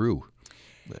runs through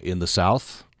in the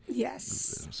South.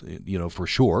 Yes. For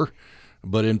sure.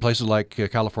 But in places like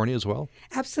California as well?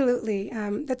 Absolutely.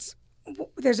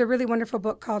 There's a really wonderful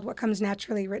book called What Comes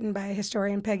Naturally, written by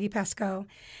historian Peggy Pascoe.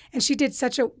 And she did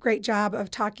such a great job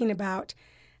of talking about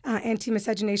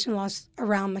anti-miscegenation laws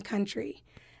around the country.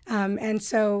 And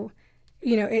so,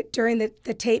 during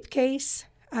the Tape case,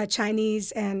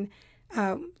 Chinese men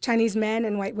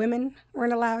and white women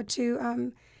weren't allowed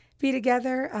to be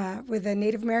together. With the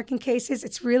Native American cases,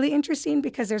 it's really interesting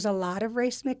because there's a lot of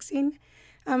race mixing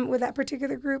with that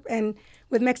particular group. And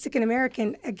with Mexican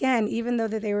American, again, even though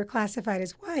that they were classified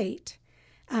as white,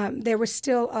 there was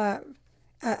still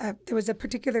there was a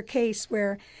particular case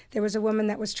where there was a woman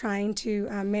that was trying to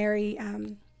marry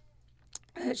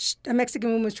a Mexican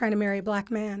woman was trying to marry a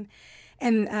black man,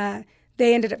 and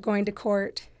they ended up going to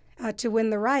court to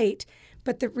win the right.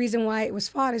 But the reason why it was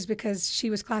fought is because she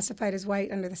was classified as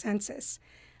white under the census.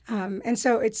 And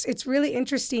so it's really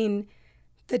interesting,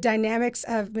 the dynamics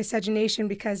of miscegenation,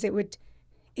 because it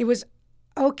was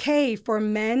okay for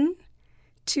men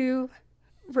to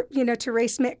to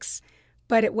race mix,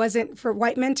 but it wasn't for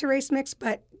white men to race mix,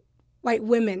 but white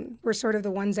women were sort of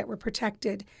the ones that were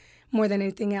protected more than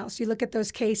anything else. You look at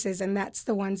those cases, and that's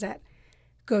the ones that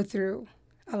go through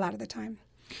a lot of the time.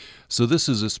 So this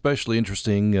is especially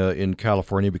interesting in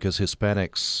California because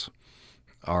Hispanics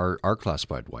are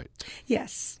classified white.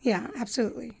 Yes, yeah,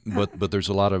 absolutely. But there's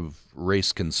a lot of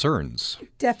race concerns.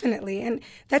 Definitely, and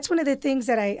that's one of the things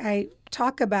that I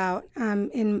talk about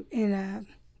in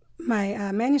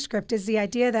my manuscript is the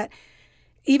idea that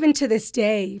even to this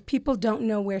day, people don't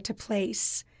know where to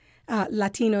place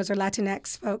Latinos or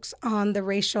Latinx folks on the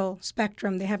racial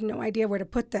spectrum. They have no idea where to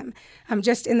put them.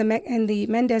 Just in the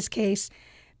Mendez case,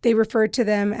 they referred to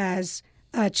them as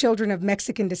children of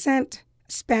Mexican descent,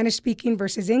 Spanish-speaking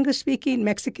versus English-speaking,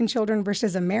 Mexican children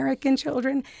versus American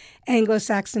children,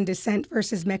 Anglo-Saxon descent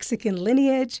versus Mexican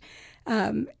lineage.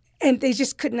 And they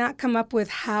just could not come up with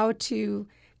how to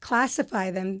classify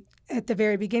them at the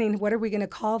very beginning. What are we going to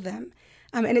call them?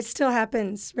 And it still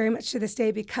happens very much to this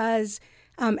day because,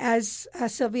 as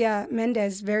Sylvia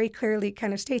Mendez very clearly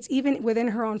kind of states, even within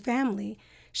her own family,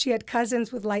 she had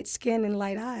cousins with light skin and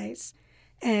light eyes.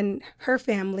 And her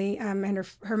family and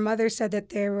her mother said that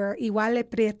they were igual de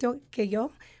prieto que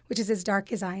yo, which is as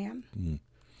dark as I am. Mm.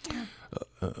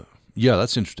 Yeah,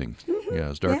 that's interesting. Mm-hmm. Yeah,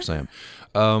 as dark as I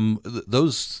am.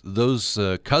 Those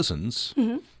cousins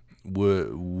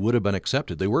would have been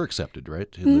accepted. They were accepted, right,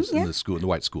 in the school, in the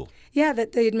white school. Yeah,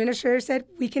 that the administrator said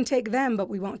we can take them, but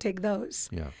we won't take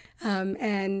those. Yeah,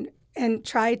 and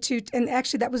tried to, and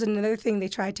actually that was another thing they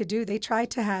tried to do. They tried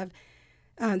to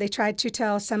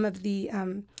tell some of the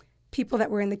people that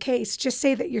were in the case, just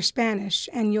say that you're Spanish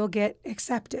and you'll get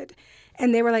accepted.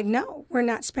 And they were like, no, we're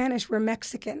not Spanish, we're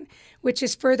Mexican, which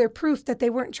is further proof that they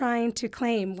weren't trying to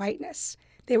claim whiteness.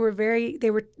 They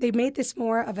made this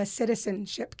more of a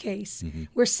citizenship case. Mm-hmm.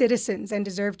 We're citizens and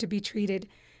deserve to be treated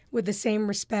with the same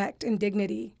respect and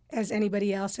dignity as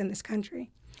anybody else in this country.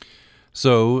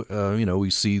 So, we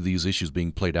see these issues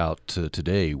being played out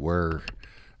today where,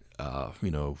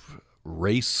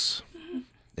 race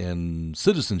and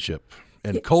citizenship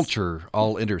and culture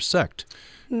all intersect,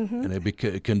 and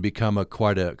it can become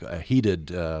quite a heated,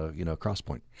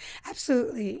 crosspoint.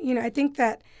 Absolutely. I think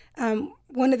that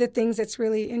one of the things that's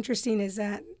really interesting is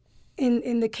that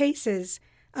in the cases,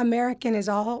 American is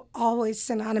always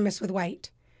synonymous with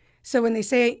white. So when they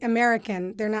say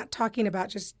American, they're not talking about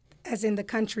just as in the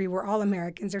country, we're all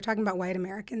Americans. They're talking about white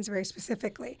Americans very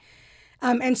specifically.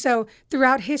 And so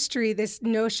throughout history, this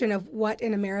notion of what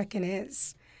an American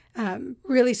is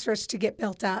really starts to get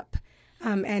built up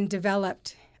and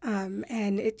developed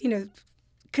and it,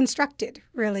 constructed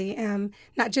really,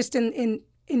 not just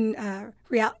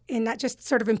not just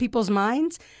sort of in people's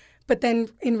minds, but then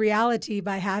in reality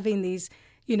by having these,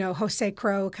 Jose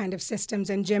Crow kind of systems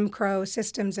and Jim Crow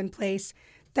systems in place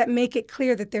that make it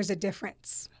clear that there's a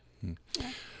difference. Yeah.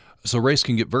 So race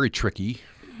can get very tricky.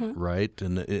 Right,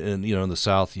 and in the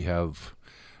South you have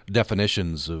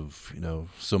definitions of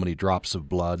so many drops of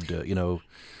blood,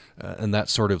 and that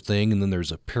sort of thing, and then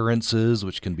there's appearances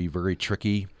which can be very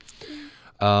tricky.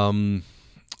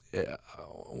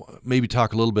 Maybe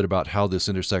talk a little bit about how this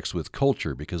intersects with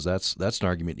culture, because that's an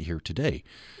argument you hear today,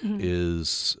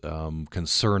 is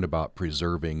concern about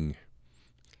preserving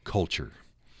culture.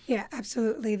 Yeah,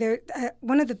 absolutely.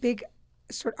 One of the big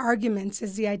sort of arguments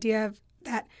is the idea of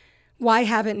that. Why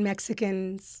haven't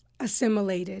Mexicans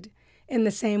assimilated in the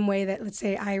same way that, let's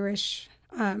say, Irish,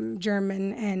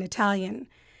 German, and Italian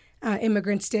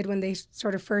immigrants did when they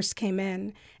sort of first came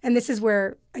in? And this is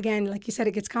where, again, like you said,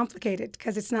 it gets complicated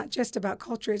because it's not just about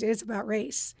culture. It is about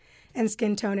race and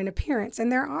skin tone and appearance.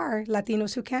 And there are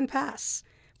Latinos who can pass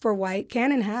for white,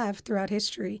 can and have throughout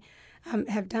history,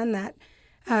 have done that.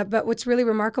 But what's really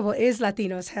remarkable is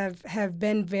Latinos have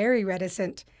been very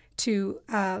reticent to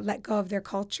let go of their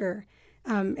culture.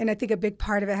 And I think a big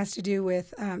part of it has to do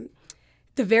with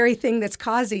the very thing that's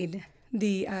causing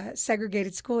the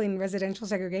segregated schooling, residential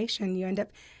segregation. You end up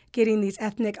getting these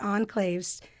ethnic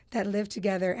enclaves that live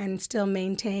together and still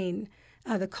maintain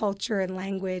the culture and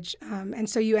language. And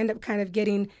so you end up kind of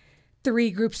getting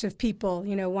three groups of people,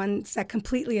 ones that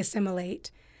completely assimilate,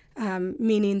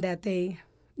 meaning that they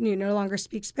no longer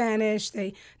speak Spanish,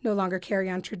 they no longer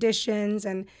carry on traditions,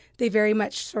 and they very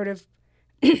much sort of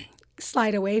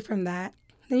slide away from that.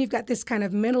 Then you've got this kind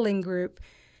of middling group,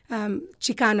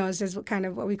 Chicanos is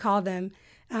what we call them,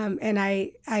 and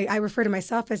I refer to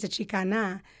myself as a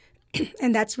Chicana,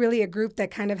 and that's really a group that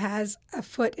kind of has a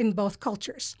foot in both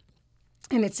cultures.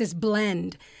 And it's this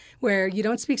blend where you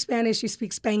don't speak Spanish, you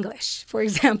speak Spanglish, for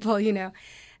example,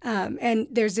 and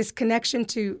there's this connection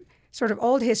to sort of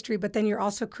old history, but then you're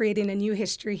also creating a new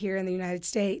history here in the United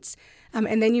States.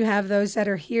 And then you have those that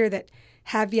are here that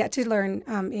have yet to learn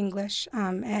English,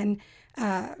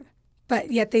 but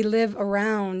yet they live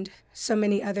around so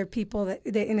many other people that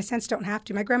they, in a sense, don't have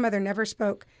to. My grandmother never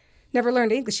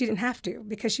learned English. She didn't have to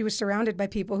because she was surrounded by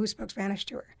people who spoke Spanish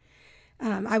to her.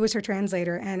 I was her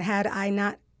translator, and had I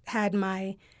not had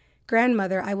my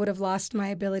grandmother, I would have lost my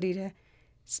ability to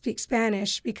speak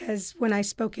Spanish because when I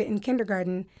spoke it in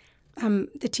kindergarten,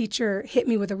 the teacher hit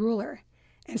me with a ruler.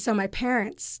 And so my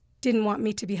parents didn't want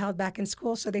me to be held back in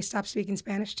school, so they stopped speaking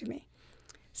Spanish to me.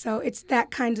 So it's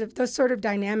those sort of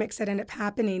dynamics that end up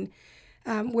happening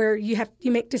where you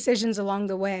make decisions along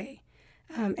the way.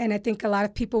 And I think a lot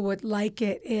of people would like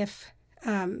it if,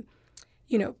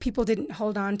 people didn't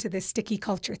hold on to this sticky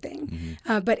culture thing.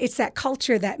 Mm-hmm. But it's that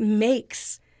culture that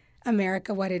makes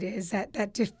America what it is,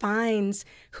 that defines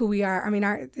who we are. I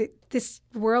mean, this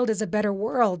world is a better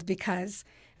world because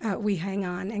we hang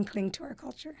on and cling to our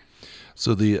culture.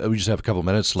 So we just have a couple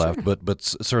minutes left, Sure. but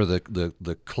sort of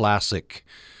the classic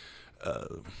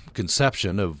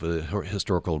conception of the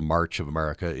historical march of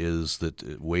America is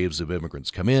that waves of immigrants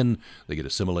come in, they get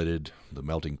assimilated, the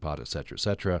melting pot, et cetera, et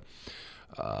cetera.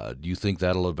 Do you think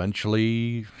that'll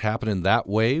eventually happen in that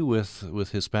way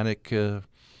with Hispanic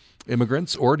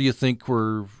immigrants, or do you think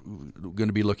we're going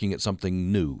to be looking at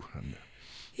something new?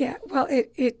 Yeah, well,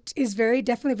 it is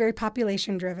definitely very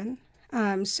population driven.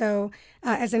 So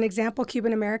as an example,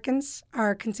 Cuban Americans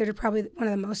are considered probably one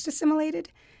of the most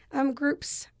assimilated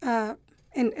groups. And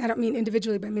I don't mean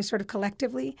individually, but I mean sort of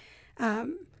collectively.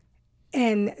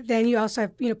 And then you also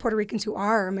have, Puerto Ricans who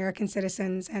are American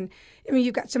citizens. And I mean,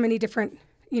 you've got so many different,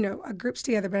 groups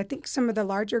together. But I think some of the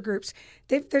larger groups,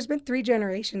 there's been 3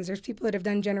 generations. There's people that have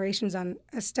done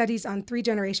studies on 3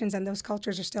 generations, and those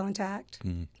cultures are still intact.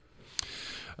 Mm-hmm.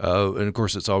 And of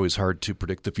course, it's always hard to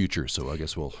predict the future, so I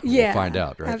guess we'll find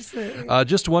out, right? Absolutely.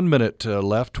 Just 1 minute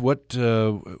left. What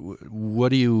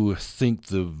do you think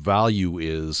the value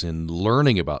is in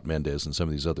learning about Mendez and some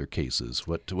of these other cases?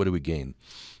 What do we gain?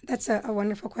 That's a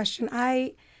wonderful question.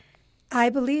 I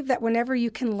believe that whenever you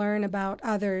can learn about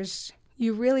others,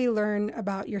 you really learn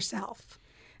about yourself,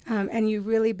 and you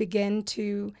really begin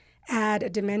to add a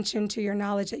dimension to your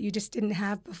knowledge that you just didn't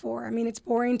have before. I mean, it's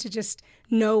boring to just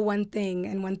know one thing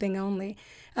and one thing only.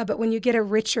 But when you get a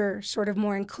richer, sort of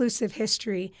more inclusive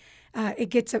history, it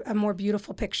gets a more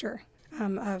beautiful picture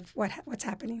of what's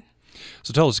happening.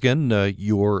 So tell us again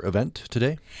your event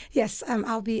today. Yes,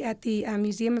 I'll be at the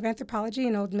Museum of Anthropology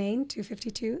in Old Main,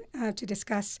 252, to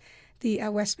discuss the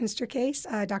Westminster case.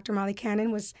 Dr. Molly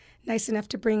Cannon was nice enough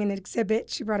to bring an exhibit.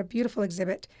 She brought a beautiful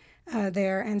exhibit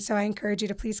there. And so I encourage you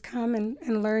to please come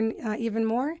and learn even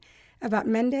more about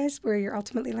Mendez, where you're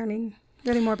ultimately learning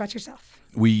really more about yourself.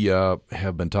 We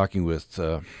have been talking with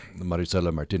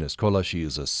Marisela Martinez-Cola. She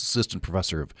is assistant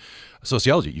professor of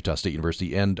sociology at Utah State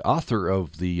University and author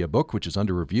of the book, which is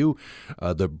under review,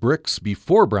 The Bricks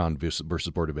Before Brown versus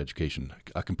Board of Education,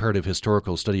 a comparative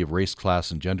historical study of race,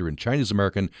 class, and gender in Chinese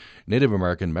American, Native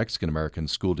American, Mexican American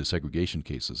school desegregation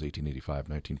cases,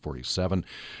 1885-1947.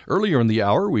 Earlier in the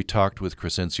hour, we talked with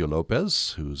Crescencio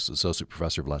Lopez, who's associate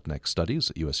professor of Latinx studies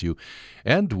at USU,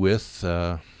 and with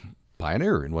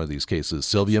pioneer in one of these cases,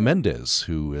 Sylvia Mendez,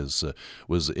 who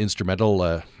was instrumental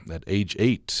at age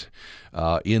 8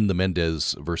 in the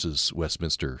Mendez versus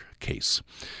Westminster case.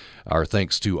 Our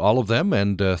thanks to all of them,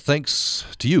 and thanks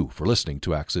to you for listening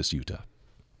to Access Utah.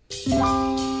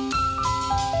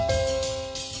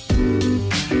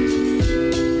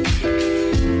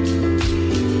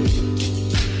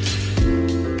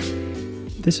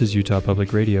 This is Utah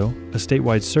Public Radio, a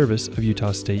statewide service of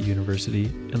Utah State University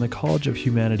and the College of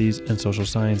Humanities and Social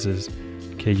Sciences,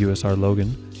 KUSR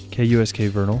Logan, KUSK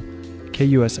Vernal,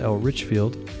 KUSL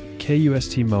Richfield,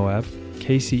 KUST Moab,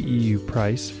 KCEU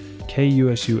Price,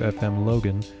 KUSU FM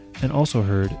Logan, and also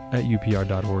heard at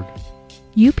upr.org.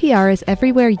 UPR is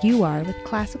everywhere you are with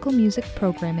classical music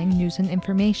programming, news, and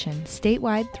information,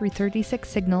 statewide through 36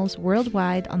 signals,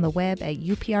 worldwide on the web at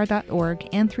upr.org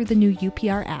and through the new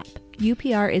UPR app.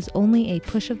 UPR is only a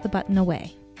push of the button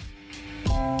away.